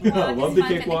cakewalk. Cakewalk I love is the fun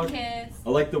for the cakewalk. kids. I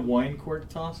like the wine cork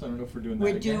toss. I don't know if we're doing that.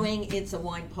 We're again. doing it's a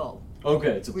wine pull. Okay,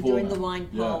 it's a We're pull doing now. the wine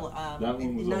Yeah, pull. that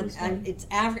one was always fun. It's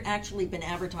actually been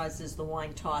advertised as the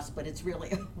wine toss, but it's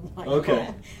really a wine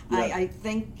Okay, pull. yeah. I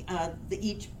think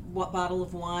each bottle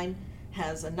of wine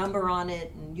has a number on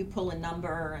it, and you pull a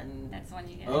number, and That's when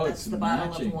you get Oh, it. that's it's the bottle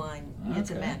matching. of wine.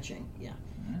 It's a Okay. matching, yeah.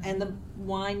 And the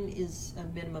wine is a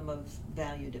minimum of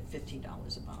valued at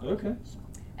 $15 a bottle. Okay. So,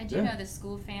 I do Yeah. know the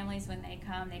school families, when they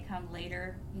come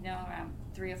later, around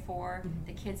 3 or 4. Mhm.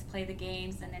 The kids play the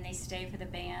games, and then they stay for the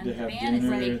band. They The have band is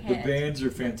dinner. really The hit. bands are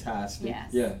fantastic. Yes.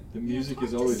 Yeah, the music it's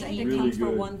is hard always to say to really come good.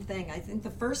 for one thing. I think the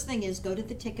first thing is go to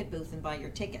the ticket booth and buy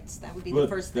your tickets. That would be But the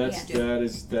first thing that's to do.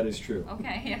 that is true.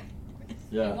 Okay, yeah.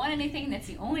 Yeah. You want anything, that's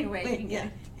the only way you can Yeah,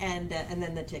 get it. and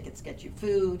then the tickets get you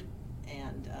food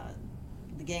and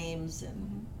the games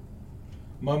and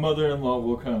My mother-in-law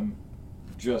will come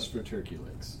just for turkey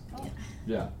legs. Oh.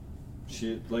 Yeah.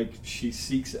 She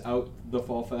seeks out the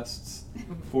fall fests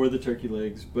for the turkey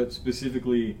legs, but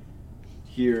specifically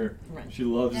here Right. she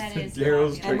loves That is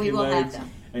Daryl's good. turkey And we will have legs them.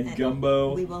 and And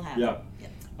gumbo. we will have yeah.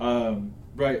 them.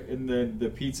 Right, and then the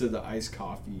pizza, the iced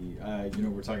coffee.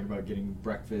 We're talking about getting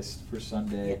breakfast for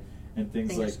Sunday Yeah. and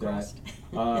things Fingers like crossed.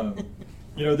 that.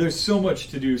 There's so much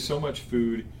to do, so much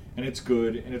food, and it's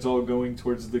good, and it's all going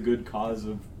towards the good cause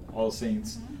of All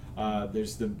Saints.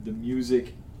 There's the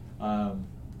music,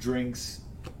 drinks,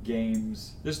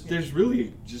 games. There's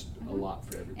really just a lot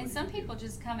for everybody. And some to do. people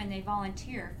just come and they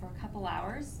volunteer for a couple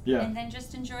hours, Yeah. and then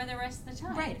just enjoy the rest of the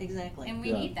time. Right, exactly. And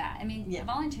we Yeah. need that. I mean, Yeah.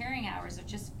 volunteering hours are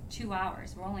just 2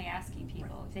 hours. We're only asking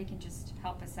people if they can just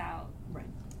help us out. Right.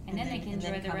 And then they can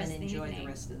enjoy the come rest and of the enjoy evening. the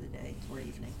rest of the day or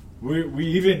evening. We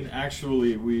even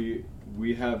actually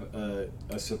we have a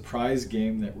surprise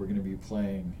game that we're going to be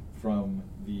playing from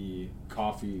the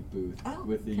coffee booth Oh,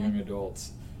 with the okay. young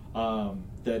adults.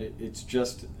 It's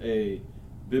just a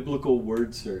biblical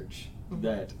word search Mhm.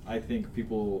 that I think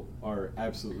people are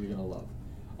absolutely going to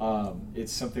love.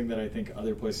 It's something that I think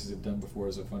other places have done before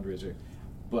as a fundraiser,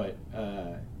 but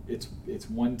it's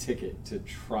one ticket to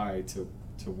try to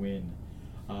win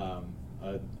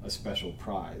a special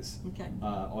prize. Okay.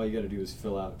 All you got to do is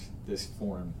fill out this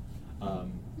form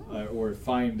or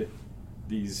find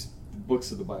these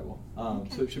books of the Bible.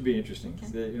 Okay. So it should be interesting.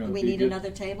 Okay. Do Do we need another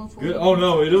table for Good. you? Oh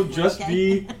no, it'll just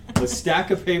Okay. be a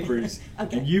stack of papers,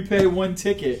 Okay. and you pay one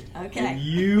ticket, Okay. and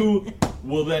you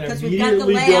will then 'Cause we've got the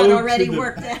immediately layout go already to the.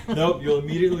 worked out. Nope, you'll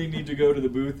immediately need to go to the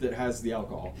booth that has the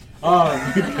alcohol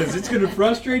because it's going to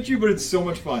frustrate you, but it's so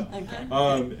much fun. Okay.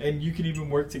 And you can even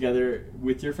work together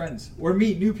with your friends or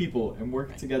meet new people and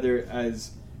work together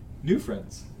as new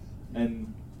friends,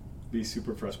 and be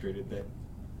super frustrated that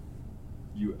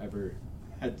you ever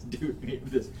had to do any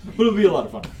of this. But it'll be a lot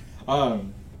of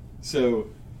fun.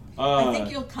 I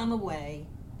think you'll come away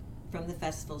from the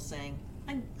festival saying,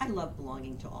 I love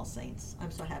belonging to All Saints.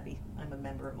 I'm so happy I'm a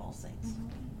member of All Saints.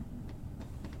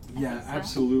 Yeah, think so.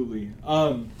 absolutely.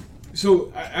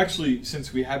 So actually,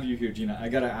 since we have you here, Gina, I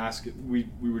gotta ask. We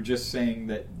were just saying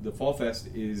that the Fall Fest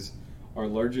is our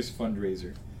largest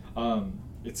fundraiser.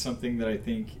 It's something that I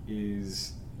think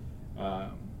is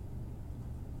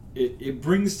it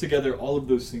brings together all of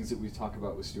those things that we talk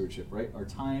about with stewardship, right? Our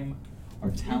time, our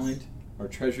talent, our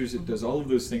treasures. It does all of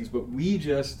those things, but we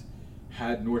just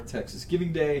had North Texas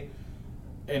Giving Day,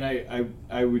 and I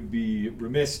would be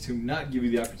remiss to not give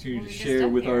you the opportunity Well, to we just share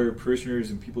up with here. our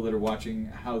parishioners and people that are watching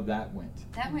how that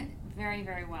went. That went very,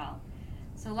 very well.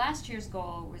 So last year's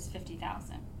goal was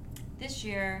 50,000. This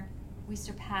year, we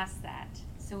surpassed that.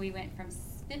 So we went from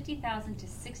 50,000 to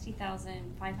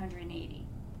 60,580.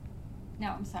 No,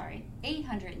 I'm sorry,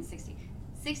 860.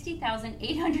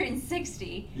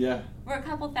 60,860. Yeah, We're a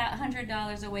couple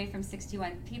 $100 away from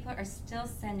 61. People are still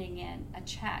sending in a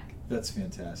check. that's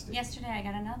fantastic. Yesterday I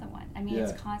got another one. I mean, Yeah.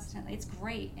 it's constantly, it's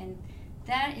great. And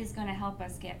that is going to help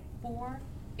us get 4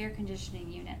 air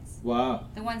conditioning units. Wow.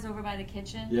 The ones over by the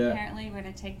kitchen, Yeah. apparently, we're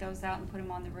going to take those out and put them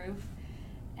on the roof.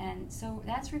 And so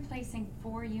that's replacing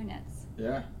 4 units.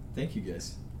 Yeah. Thank you,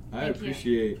 guys. I Thank you.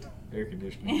 appreciate air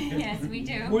conditioning. Yes, we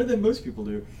do. More than most people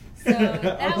do. So I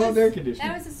that love was, air conditioning.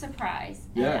 that was a surprise.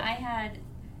 Yeah. And I had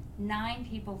 9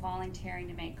 people volunteering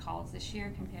to make calls this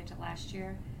year compared to last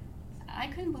year. I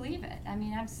couldn't believe it. I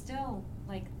mean, I'm still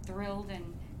like thrilled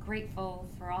and grateful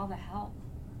for all the help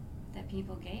that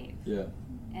people gave. Yeah.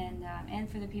 And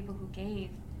for the people who gave,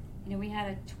 you know, we had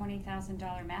a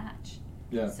 $20,000 match.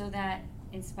 Yeah. So that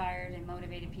inspired and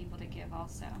motivated people to give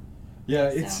also.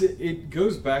 Yeah, So- it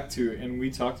goes back to, and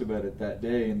we talked about it that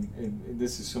day, and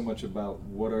this is so much about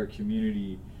what our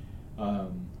community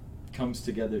comes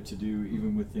together to do,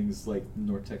 even with things like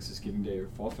North Texas Giving Day or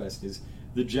Fall Fest, is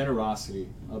the generosity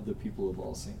of the people of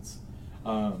All Saints.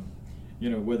 You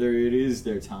know, whether it is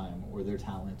their time or their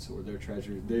talents or their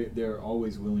treasure, they're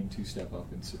always willing to step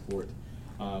up and support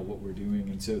what we're doing.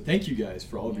 And so thank you guys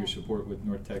for all of your Yeah. support with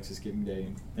North Texas Giving Day,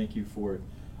 and thank you for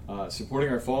supporting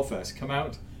our Fall Fest. Come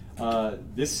out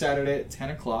this Saturday at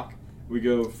 10 o'clock. We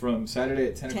go from Saturday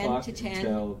at 10 10 o'clock to 10,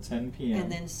 until 10 p.m.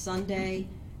 And then Sunday,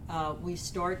 we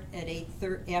start at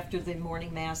 8:30 after the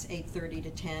morning mass, 8:30 to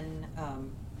 10,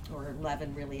 or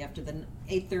 11 really, after the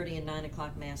 8:30 and 9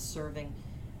 o'clock mass, serving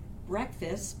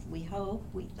breakfast. We hope.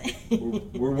 We're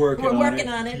working We're on working it.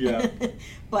 on it. Yeah.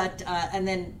 But and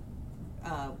then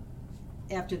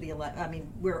after the 11, I mean,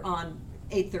 we're on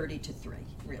 8:30 to 3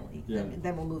 really. Yeah. And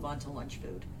then we'll move on to lunch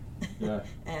food. Yeah.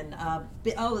 And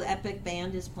the Epic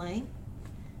Band is playing.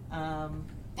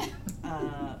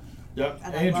 Yep.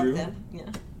 And Andrew I love them. Yeah.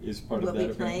 is part We'll of that be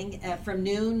event. playing from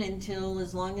noon until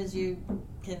as long as you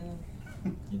can,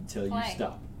 Until you Play.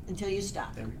 stop. until you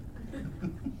stop, There we go.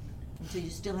 until you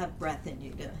still have breath in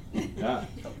you. Yeah.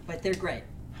 But they're great.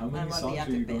 How I many love the songs are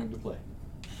Epic you going Band. to play?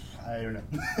 I don't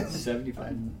know.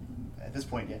 75. At this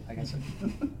point, yeah, I guess so.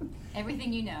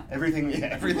 Everything you know. Everything in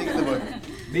the book.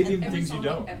 Maybe even Every things you song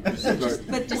don't. ever. Just start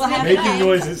But Just we'll have making games.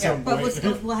 noise at some But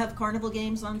point. we'll have carnival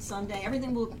games on Sunday.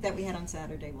 Everything that we had on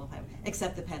Saturday we'll have,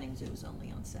 except the petting zoo is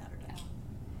only on Saturday.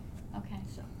 Okay.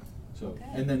 So So, Okay.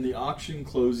 and then the auction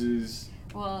closes.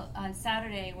 Well, on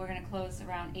Saturday, we're going to close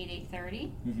around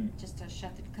 8:30, Mhm. just to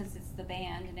shut because it's the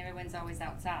band and everyone's always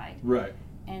outside. Right.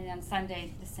 And on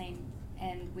Sunday, the same.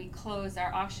 And we close,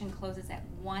 our auction closes at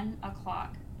 1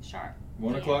 o'clock sharp.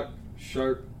 1 p.m. o'clock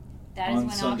sharp. That is on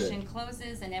when Sunday. auction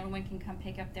closes, and everyone can come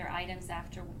pick up their items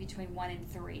after between 1 and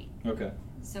 3. Okay.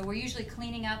 So we're usually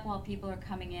cleaning up while people are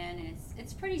coming in, and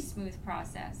it's pretty smooth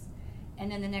process.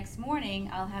 And then the next morning,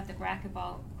 I'll have the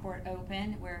racquetball court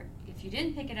open, where if you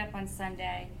didn't pick it up on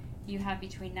Sunday, you have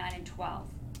between 9 and 12.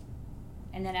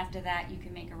 And then after that, you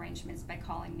can make arrangements by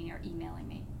calling me or emailing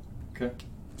me. Okay.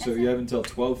 So That's you it. have until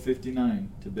 12:59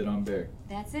 to bid on bear.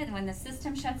 That's it. When the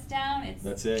system shuts down,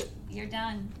 That's it. You're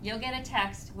done. You'll get a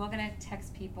text. We're gonna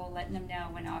text people, letting them know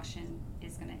when auction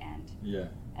is gonna end, Yeah.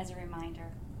 as a reminder.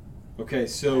 Okay,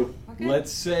 so Okay.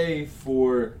 let's say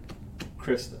for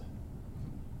Krista,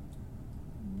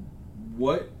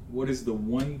 what is the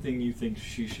one thing you think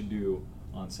she should do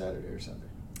on Saturday or Sunday?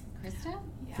 Krista,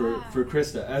 For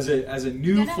Krista as a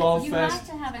new fall you fest. have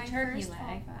to have a My turkey first fall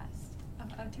leg.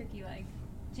 fest of turkey leg.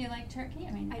 Do you like turkey?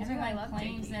 I mean, I do, everyone I love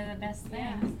claims turkey. they're the best thing.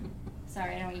 Yeah.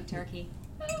 Sorry, I don't eat turkey.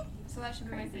 So that should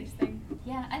be my Crazy. first thing.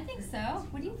 Yeah, I think so.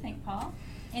 What do you think, Paul?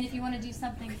 And if you want to do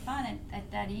something fun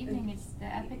at that evening, it's the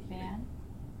Epic Band.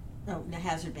 no, the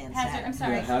Hazard Band. Hazard- Saturday. I'm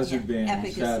sorry. Yeah, Hazard Yeah, Band Epic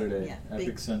is- Saturday, yeah, Epic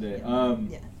big- Sunday.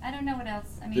 Yeah. I don't know what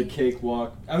else. I mean, The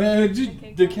cakewalk. I mean,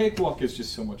 cakewalk. the cakewalk is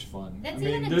just so much fun. That's I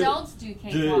mean, even the- adults do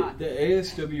cakewalk. The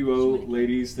ASWO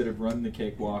ladies that have run the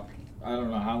cakewalk, I don't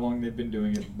know how long they've been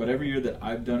doing it, but every year that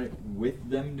I've done it with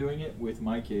them doing it with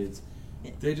my kids,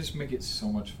 they just make it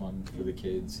so much fun for the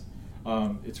kids.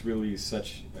 It's really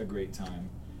such a great time.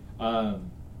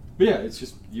 But yeah, it's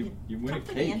just you win a Come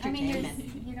for the cake. I mean,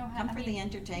 entertainment. you don't have. Come I for mean, the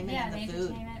entertainment yeah, and the the food.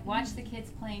 entertainment. Watch the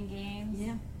kids playing games.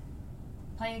 Yeah.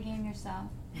 Play a game yourself.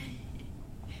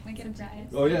 Win Get some a prize.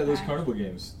 tickets. Oh yeah, those Prize. carnival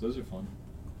games. Those are fun.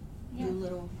 Yeah. Do a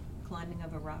little climbing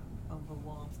of a rock, of a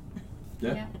wall.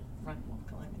 Yeah. Front wall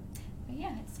climbing. But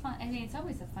yeah, it's fun. I mean, it's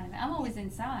always a fun event. I'm always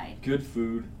inside. Good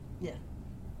food. Yeah.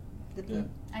 Good Yeah. food.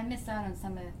 I miss out on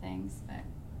some of the things, but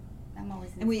I'm always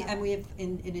inside. And we have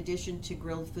in addition to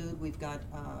grilled food, we've got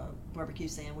barbecue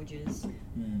sandwiches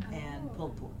Mm. and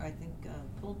pulled pork. I think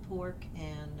pulled pork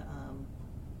and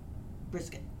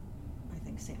brisket. I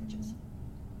think sandwiches.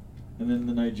 And then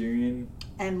the Nigerian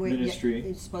And we're ministry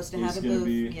it's supposed to is have a gonna booth.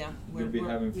 be Yeah, gonna be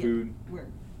having yeah, food.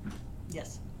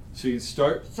 Yes. So you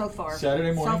start So far.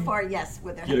 Saturday morning. So far, yes.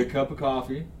 With Get a cup of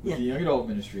coffee with Yeah. the young adult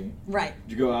ministry. Right.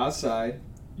 You go outside.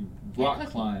 You block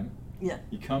cookie. climb. Yeah.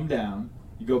 You come down.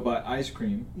 You go buy ice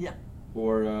cream Yeah.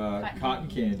 or Cotton cotton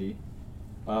candy.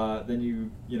 Then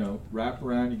you know wrap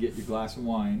around. You get your glass of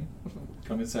wine.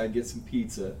 Come inside, get some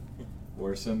pizza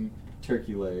or some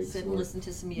turkey legs. Sit and or listen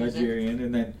to some music. Nigerian,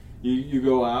 and then you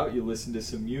go out. You listen to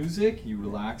some music. You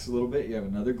relax a little bit. You have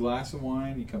another glass of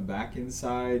wine. You come back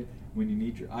inside when you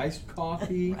need your iced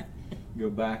coffee. Right. You go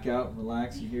back out and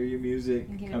relax and hear your music.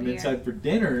 And get a Come beer. inside for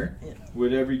dinner, Yeah.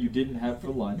 whatever you didn't have for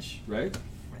lunch, right?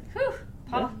 Whew,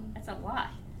 Paul, Yeah. that's a lot.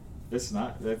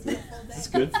 That's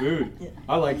good food. Yeah.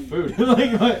 I like food.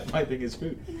 Like my thing is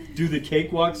food. Do the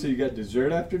cakewalk so you got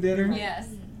dessert after dinner. Yes.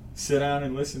 Sit down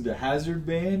and listen to Hazard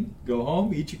Band. Go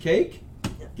home, eat your cake,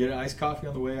 Yeah. get an iced coffee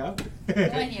on the way out.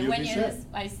 When You'll be set.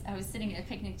 I was sitting at a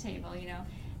picnic table, you know,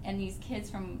 and these kids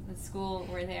from the school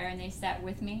were there, and they sat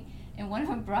with me, and one of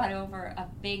them brought over a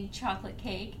big chocolate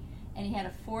cake, and he had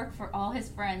a fork for all his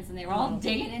friends, and they were all Oh.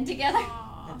 digging in together.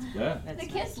 Yeah. That's The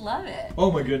nice. kids love it. Oh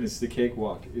my goodness, the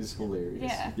cakewalk is hilarious.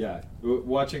 Yeah. Yeah.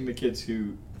 Watching the kids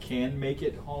who can make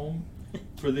it home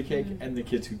for the cake and the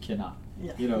kids who cannot.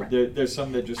 Yeah. You know, Right. there's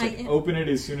some that just like open it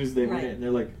as soon as they win Right. it, and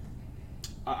they're like,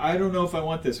 I don't know if I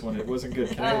want this one. It wasn't good.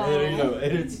 Can I? Oh. And, you know,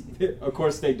 and of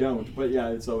course they don't. But yeah,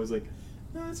 it's always like,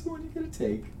 no, it's the one you gotta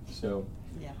take. So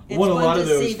Yeah. I It's won a fun lot to of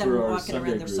those see them for our walking Sunday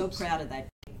around. They're so groups. proud of that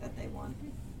cake that they won.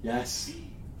 yes. Is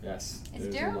there's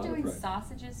a Daryl lot of doing pride.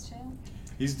 sausages too?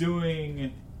 He's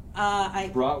doing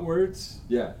I bratwursts.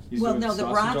 Yeah. He's well, doing no, the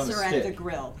sausage brats on a are at the stick.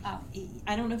 grill. Oh.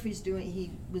 I don't know if he's doing.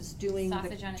 He was doing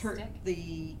Sausage on a stick?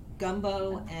 the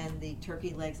gumbo and the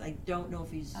turkey legs. I don't know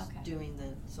if he's Okay. doing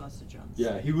the sausage on. the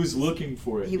Yeah, he was looking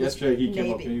for it. He was Yesterday he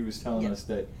came up maybe. and he was telling Yeah. us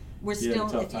that We're he had a still,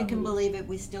 tough if you time can with it. believe it,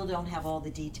 we still don't have all the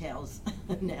details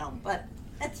now, but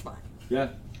that's fine. Yeah.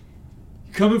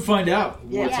 Come and find out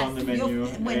what's Yes. on the menu.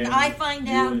 When and I find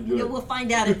you'll out, enjoy you it. will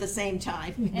find out at the same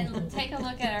time. And take a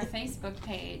look at our Facebook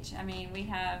page. I mean, we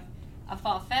have a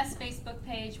Fall Fest Facebook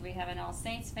page. We have an All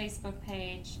Saints Facebook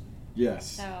page. Yes.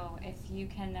 So if you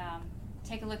can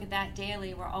take a look at that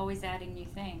daily, we're always adding new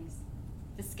things.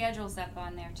 The schedule's up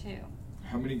on there too.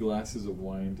 How many glasses of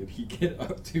wine did he get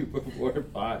up to before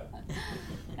pot?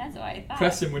 That's what I thought.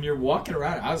 Preston, when you're walking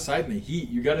around outside in the heat,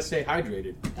 you got to stay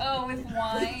hydrated. Oh, with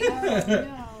wine.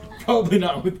 no. Probably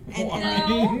not with And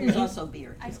wine. there's also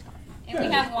beer. Iced coffee. And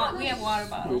we have water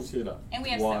bottles. Switch it up. And we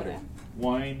have water. soda.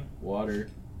 Wine, water,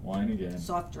 wine again.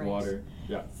 Soft drinks. Water.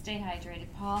 Yeah. Stay hydrated,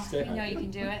 Paul. Stay you know hydrated. you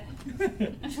can do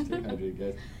it. Stay hydrated,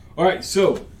 guys. All right,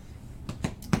 so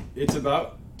it's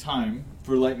about time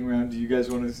for lightning round. Do you guys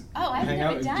want to Oh, I've hang never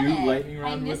out and done do it. lightning I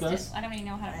round missed with it. us? I don't even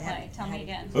know how to play. Tell me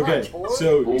again. Okay,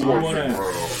 so do you want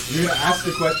to? You're gonna ask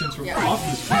the questions from off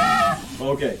the screen.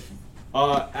 Okay.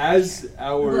 As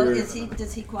our Well,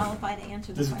 does he qualify to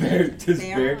answer the Does question?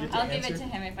 Bear get to I'll give answer? it to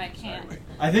him if I can.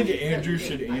 I think Andrew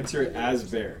should answer as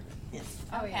Bear. Yes.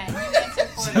 Okay, yeah. you answer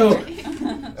for So- me.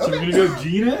 So we're gonna go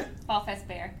Gina, Fall Fest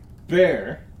Bear.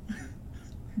 Bear,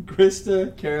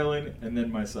 Krista, Carolyn, and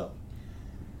then myself.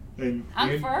 And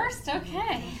I'm first?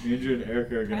 Okay. Andrew and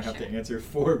Erica are gonna have to Pressure. answer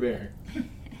for Bear.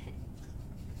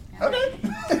 Okay.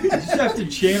 You just have to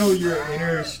channel your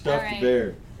inner stuffed All right.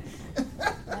 bear.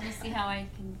 Let me see how I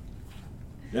can.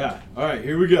 Yeah. All right.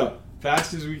 Here we go.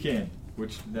 Fast as we can,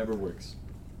 which never works.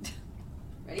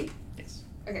 Ready? Yes.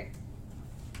 Okay.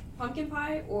 Pumpkin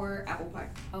pie or apple pie?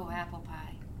 Oh, apple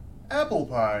pie. Apple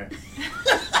pie.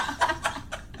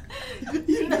 You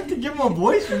didn't have to give him a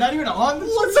voice. You're not even on the.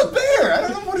 What's a bear? I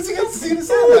don't know what is he going to see to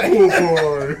sound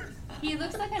like. He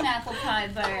looks like an apple pie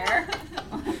bear.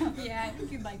 Yeah, I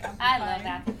think you'd like apple I pie. love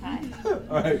apple pie.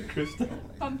 All right, Krista.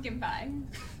 Pumpkin pie.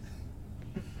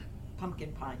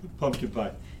 Pumpkin pie. Pumpkin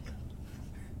pie.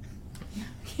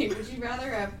 Okay, would you rather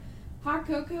have hot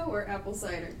cocoa or apple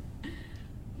cider?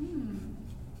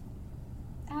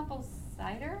 Apple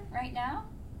cider right now?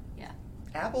 Yeah.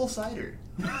 Apple cider.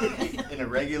 In a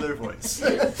regular voice.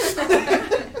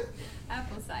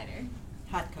 Apple cider.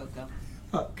 Hot cocoa.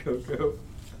 Hot cocoa.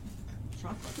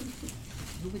 Chocolate.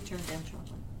 Who would turn down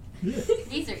chocolate? Yeah.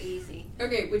 These are easy.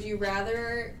 Okay, would you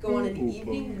rather go on an Ooh.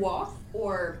 evening walk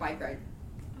or bike ride?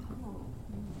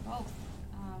 Oh.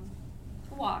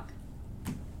 walk.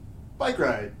 Bike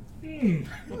ride.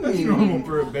 That's normal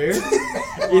for a bear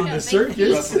in the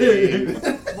circus. Roughly.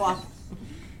 Walk.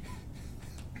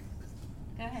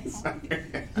 Go ahead. Paul. Sorry. Just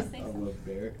say I something. love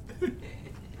bear.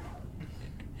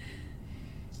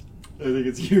 I think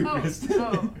it's you, Oh, Kristen.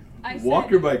 oh, I Walk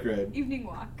said or bike ride? Evening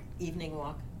walk. Evening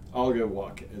walk. I'll go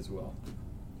walk as well.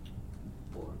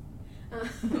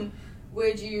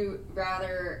 Would you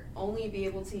rather only be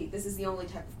able to eat, this is the only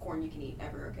type of corn you can eat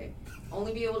ever, okay?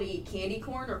 Only be able to eat candy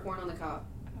corn or corn on the cob?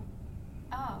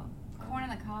 Oh, corn on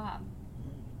the cob.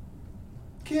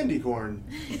 Candy corn.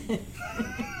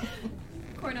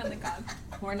 Corn on the cob.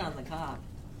 Corn on the cob.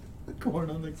 Corn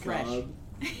on the Fresh. cob.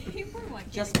 You wouldn't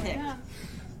want Just candy pick. corn.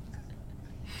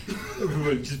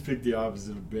 Everybody just picked the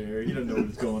opposite of bear. You don't know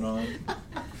what's going on.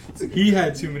 He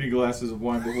had too many glasses of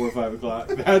wine before 5 o'clock.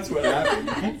 That's what happened.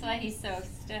 That's why he's so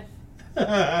stiff.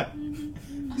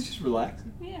 He's just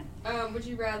relaxing. Yeah. Would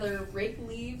you rather rake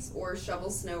leaves or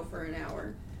shovel snow for an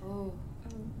hour? Oh.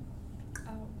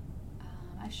 Oh.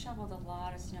 I've shoveled a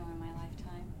lot of snow in my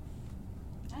lifetime.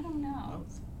 I don't know.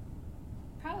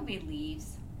 Probably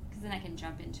leaves, because then I can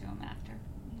jump into them after.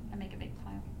 I make a big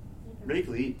pile. Rake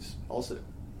leaves, also.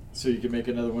 So you can make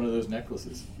another one of those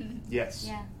necklaces. Yes.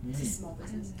 Yeah. It's a small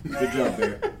business. Good job,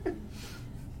 Bear.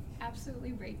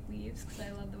 Absolutely rake leaves because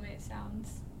I love the way it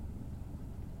sounds.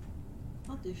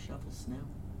 I'll do shovel snow.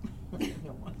 I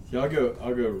don't want- Yeah,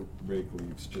 I'll go rake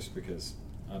leaves just because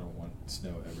I don't want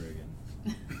snow ever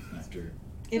again. After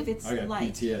If it's I got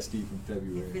light. PTSD from If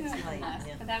February. it's light,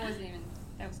 yeah. But that wasn't even,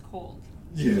 that was cold.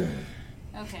 Yeah.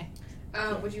 Okay.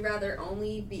 Would you rather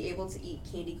only be able to eat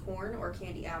candy corn or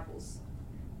candy apples?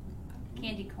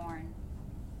 Candy corn.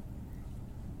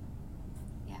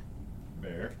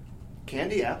 Bear.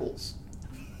 Candy apples.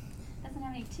 Doesn't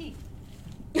have any teeth.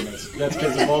 That's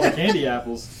because of all the candy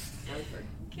apples.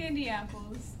 Candy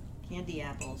apples. Candy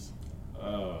apples. I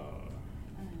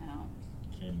don't know.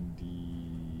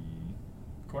 Candy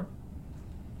corn?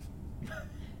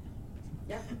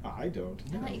 Yeah. I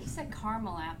don't know. If you said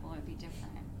caramel apple, it would be different.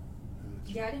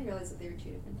 Yeah, I didn't realize that they were two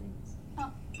different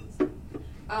things.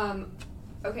 Oh.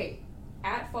 Okay.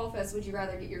 At Fall Fest, would you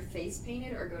rather get your face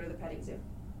painted or go to the petting zoo?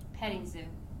 Petting zoo.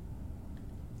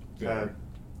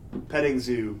 Petting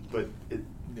zoo, but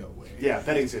No way. yeah,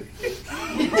 petting zoo.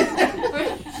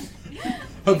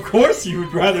 Of course you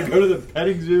would rather go to the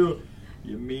petting zoo,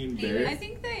 you mean bear. I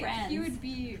think that Friends. he would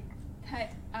be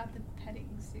pet at the petting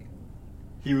zoo.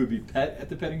 He would be pet at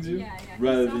the petting zoo? Yeah, he's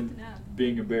rather soft than enough.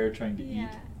 being a bear trying to Yeah. eat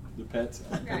the pets.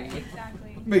 Right,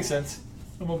 exactly. Makes sense.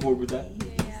 I'm on board with that.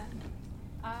 Yeah.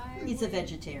 He's a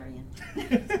vegetarian.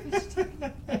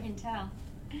 I can tell.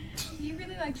 He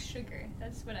really likes sugar.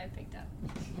 That's what I picked up.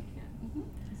 Yeah.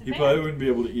 He's a He bear. probably wouldn't be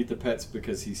able to eat the pets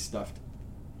because he's stuffed.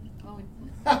 Oh,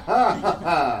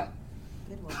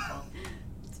 Good one, Paul.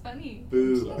 It's funny.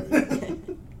 Boo.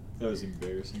 That was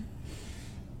embarrassing.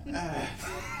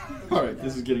 All right,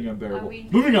 this is getting unbearable. Are we-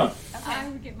 Moving on. I Okay.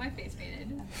 would get my face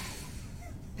painted.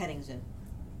 Petting zoo.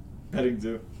 Petting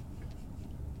zoo.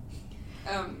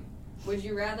 Would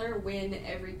you rather win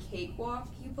every cakewalk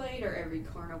you played or every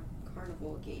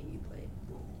carnival game you played?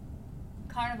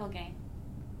 Carnival game.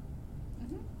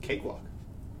 Cakewalk.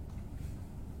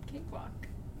 Cakewalk.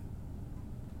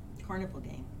 Carnival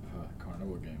game.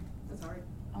 Carnival game. That's hard.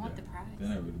 I want Yeah. the prize.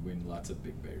 Then I would win lots of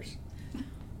big bears.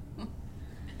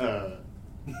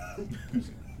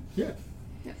 Yeah.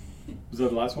 Yeah. Was that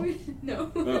the last one?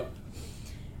 No.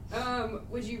 Oh.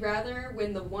 Would you rather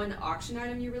win the one auction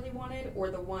item you really wanted or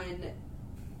the one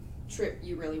trip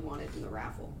you really wanted in the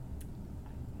raffle?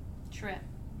 Trip.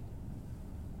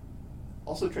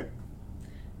 Also trip.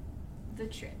 The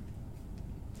trip.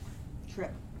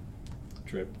 Trip.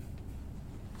 Trip.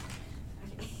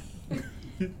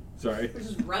 Sorry. We're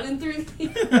just running through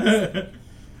these.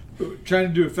 Trying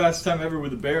to do a fastest time ever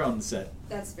with a bear on the set.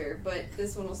 That's fair, but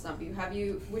this one will stump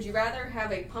you. Would you rather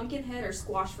have a pumpkin head or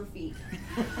squash for feet?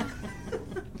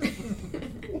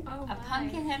 Oh, A my.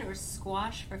 pumpkin head or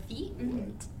squash for feet?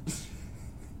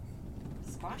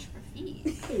 Squash for feet?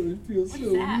 It feels What's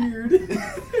so that?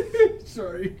 weird.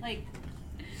 Sorry. Like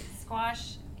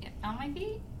squash on my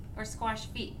feet or squash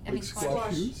feet? I mean Like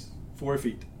squash. shoes? 4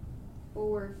 feet.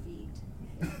 4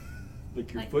 feet.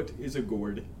 Like your Like- foot is a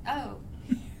gourd. Oh.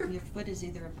 Your foot is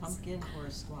either a pumpkin or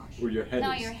a squash. Or your head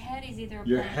No, is. your head is either a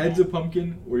Your pumpkin. head's a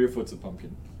pumpkin or your foot's a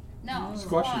pumpkin. No,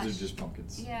 Squashes are just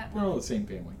pumpkins. Yeah, They're all well- the same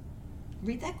family.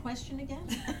 Read that question again.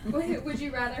 Would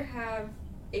you rather have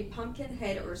a pumpkin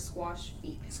head or squash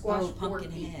feet? Squash Oh, 4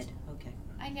 pumpkin feet. head. Okay.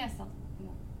 I guess I'll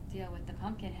deal with the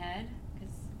pumpkin head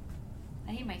because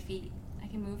I hate my feet. I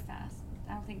can move fast.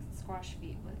 I don't think squash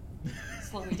feet would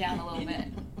slow me down a little bit.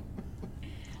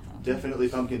 Definitely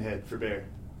Pumpkinhead for Bear.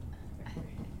 I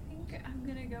think I'm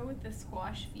gonna go with the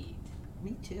squash feet.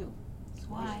 Me too.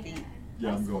 Why? Squash feet.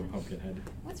 Yeah, I'm going Pumpkinhead.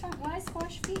 What's wrong? Why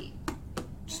squash feet?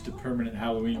 Just a permanent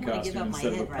Halloween I'm gonna give costume up my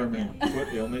instead of a head right permanent now. foot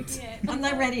ailment. Yeah, I'm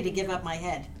not ready to give up my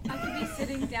head. I could be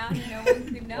sitting down and no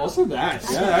one could know. Also that.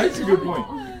 Yeah, that's a good point.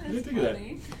 Oh, I that's didn't think of that.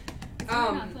 funny.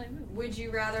 Not until I move. Would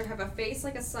you rather have a face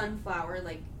like a sunflower,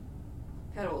 like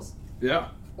petals, Yeah.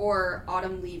 or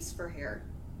autumn leaves for hair?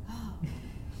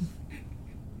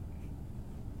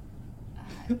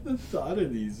 The thought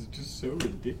of these is just so Where's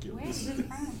ridiculous. this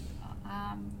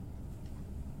from?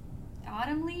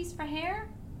 Autumn leaves for hair?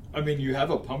 I mean, you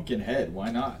have a pumpkin head.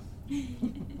 Why not?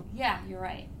 Yeah, you're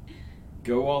right.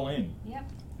 Go all in. Yep.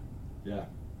 Yeah.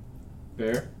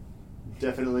 Bear?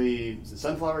 Definitely is it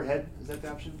sunflower head. Is that the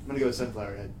option? I'm gonna go with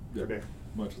sunflower head Yeah. for Bear.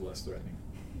 Much less threatening.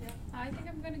 Yeah, I think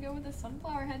I'm gonna go with the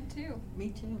sunflower head too. Me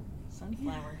too.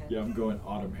 Sunflower head. Yeah, I'm going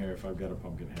autumn hair if I've got a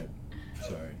pumpkin head.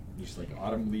 Sorry. Just like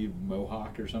autumn leaf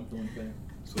mohawk or something like that.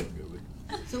 That's what I'm good with.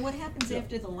 So what happens Yeah.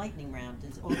 after the lightning round?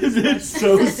 Is all It's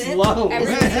so That's it? slow.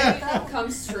 Everything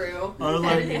comes true. Our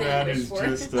lightning Everything I round wish is for.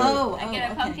 just Oh, I get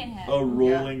a okay. pumpkin head. a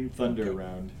rolling thunder Okay.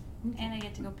 round. And I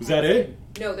get to go Was that it?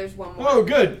 No, there's one more. Oh,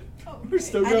 good. Oh, We're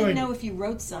still I didn't going. know if you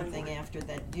wrote something after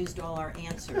that used all our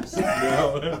answers.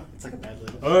 No. It's like a bad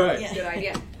lib. All right. Yeah. Good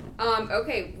idea.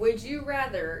 Okay, would you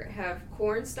rather have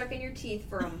corn stuck in your teeth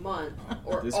for a month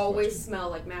or This always question. smell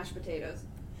like mashed potatoes?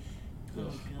 Oh,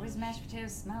 What does God. mashed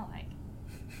potatoes smell like?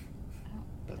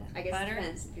 I guess Butter? it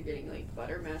depends if you're getting like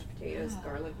butter mashed potatoes, Oh.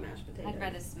 garlic mashed potatoes. I'd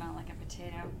rather smell like a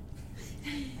potato.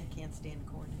 I can't stand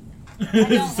corn.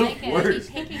 It's the like it. I keep worst.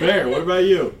 picking Bear, it. what about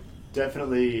you?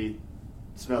 Definitely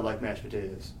smell like mashed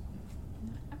potatoes.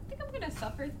 I think I'm gonna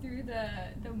suffer through the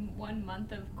 1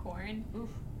 month of corn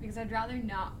because I'd rather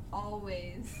not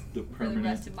always The for the permanent.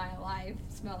 rest of my life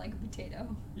smell like a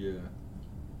potato. Yeah.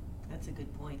 That's a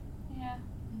good point. Yeah.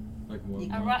 Like one A A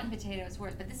month. rotten potato is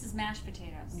worse, but this is mashed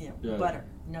potatoes. Yeah, Yeah. butter,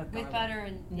 no garlic. With butter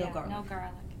and No yeah, garlic. no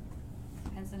garlic.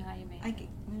 Depends on how you make I it. c-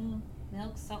 well,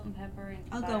 Milk, salt, and pepper, and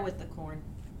I'll butter. go with the corn.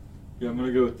 Yeah, I'm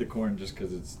gonna go with the corn just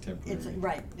because it's temporary. It's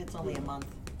right. It's only a month.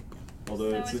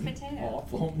 Although So it's is an potato.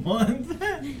 awful month.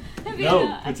 I mean,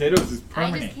 No, potatoes is I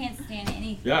permanent. just can't stand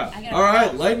anything. Yeah. I gotta All right,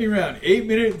 roast. lightning round. 8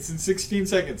 minutes and 16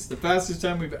 seconds. The fastest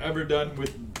time we've ever done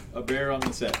with a bear on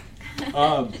the set.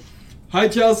 Hi,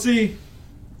 Chelsea.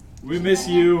 We miss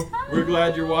you. We're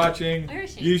glad you're watching. Where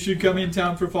is she? You should come in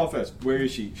town for Fall Fest. Where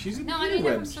is she? She's in No, the I didn't know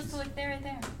if I'm interwebs. supposed to look there or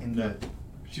there. In No,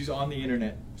 she's on the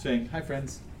internet saying hi,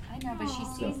 friends. I know, but she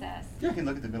Aw. sees us. Yeah, you can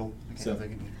look at the middle. So-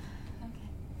 Okay.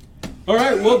 All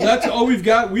right, well, that's all we've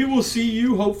got. We will see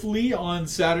you hopefully on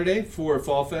Saturday for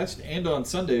Fall Fest and on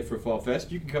Sunday for Fall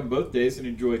Fest. You can come both days and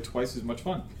enjoy twice as much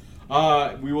fun.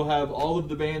 We will have all of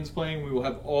the bands playing. We will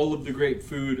have all of the great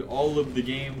food, all of the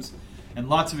games, and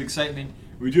lots of excitement.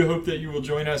 We do hope that you will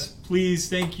join us. Please,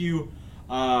 thank you.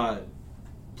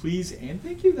 Please and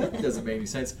thank you. That doesn't make any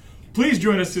sense. Please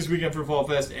join us this weekend for Fall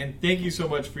Fest, and thank you so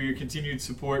much for your continued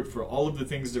support for all of the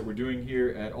things that we're doing here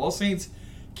at All Saints.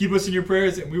 Keep us in your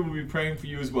prayers, and we will be praying for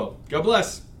you as well. God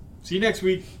bless. See you next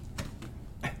week.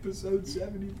 Episode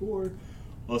 74.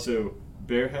 Also,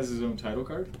 Bear has his own title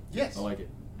card. Yes. I like it.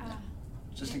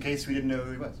 Just in case we didn't know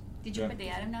who he was. Did you Yeah. put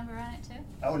the item number on it too?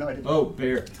 Oh, no, I didn't. Oh,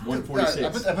 Bear.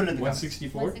 146. I put it in the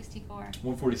 164? 164.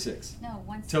 146. No,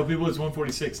 164. Tell people it's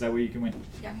 146. That way you can win.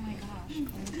 Oh my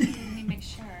gosh. Let me make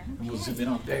sure. And we'll zoom in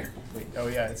on Bear. Wait. Oh,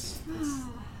 yeah, it's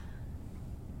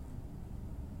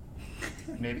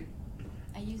maybe.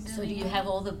 I used So do you have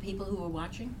all the people who are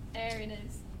watching? There it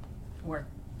is. Or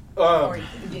Uh, or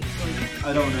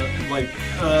I don't know. Like,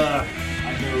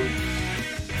 I know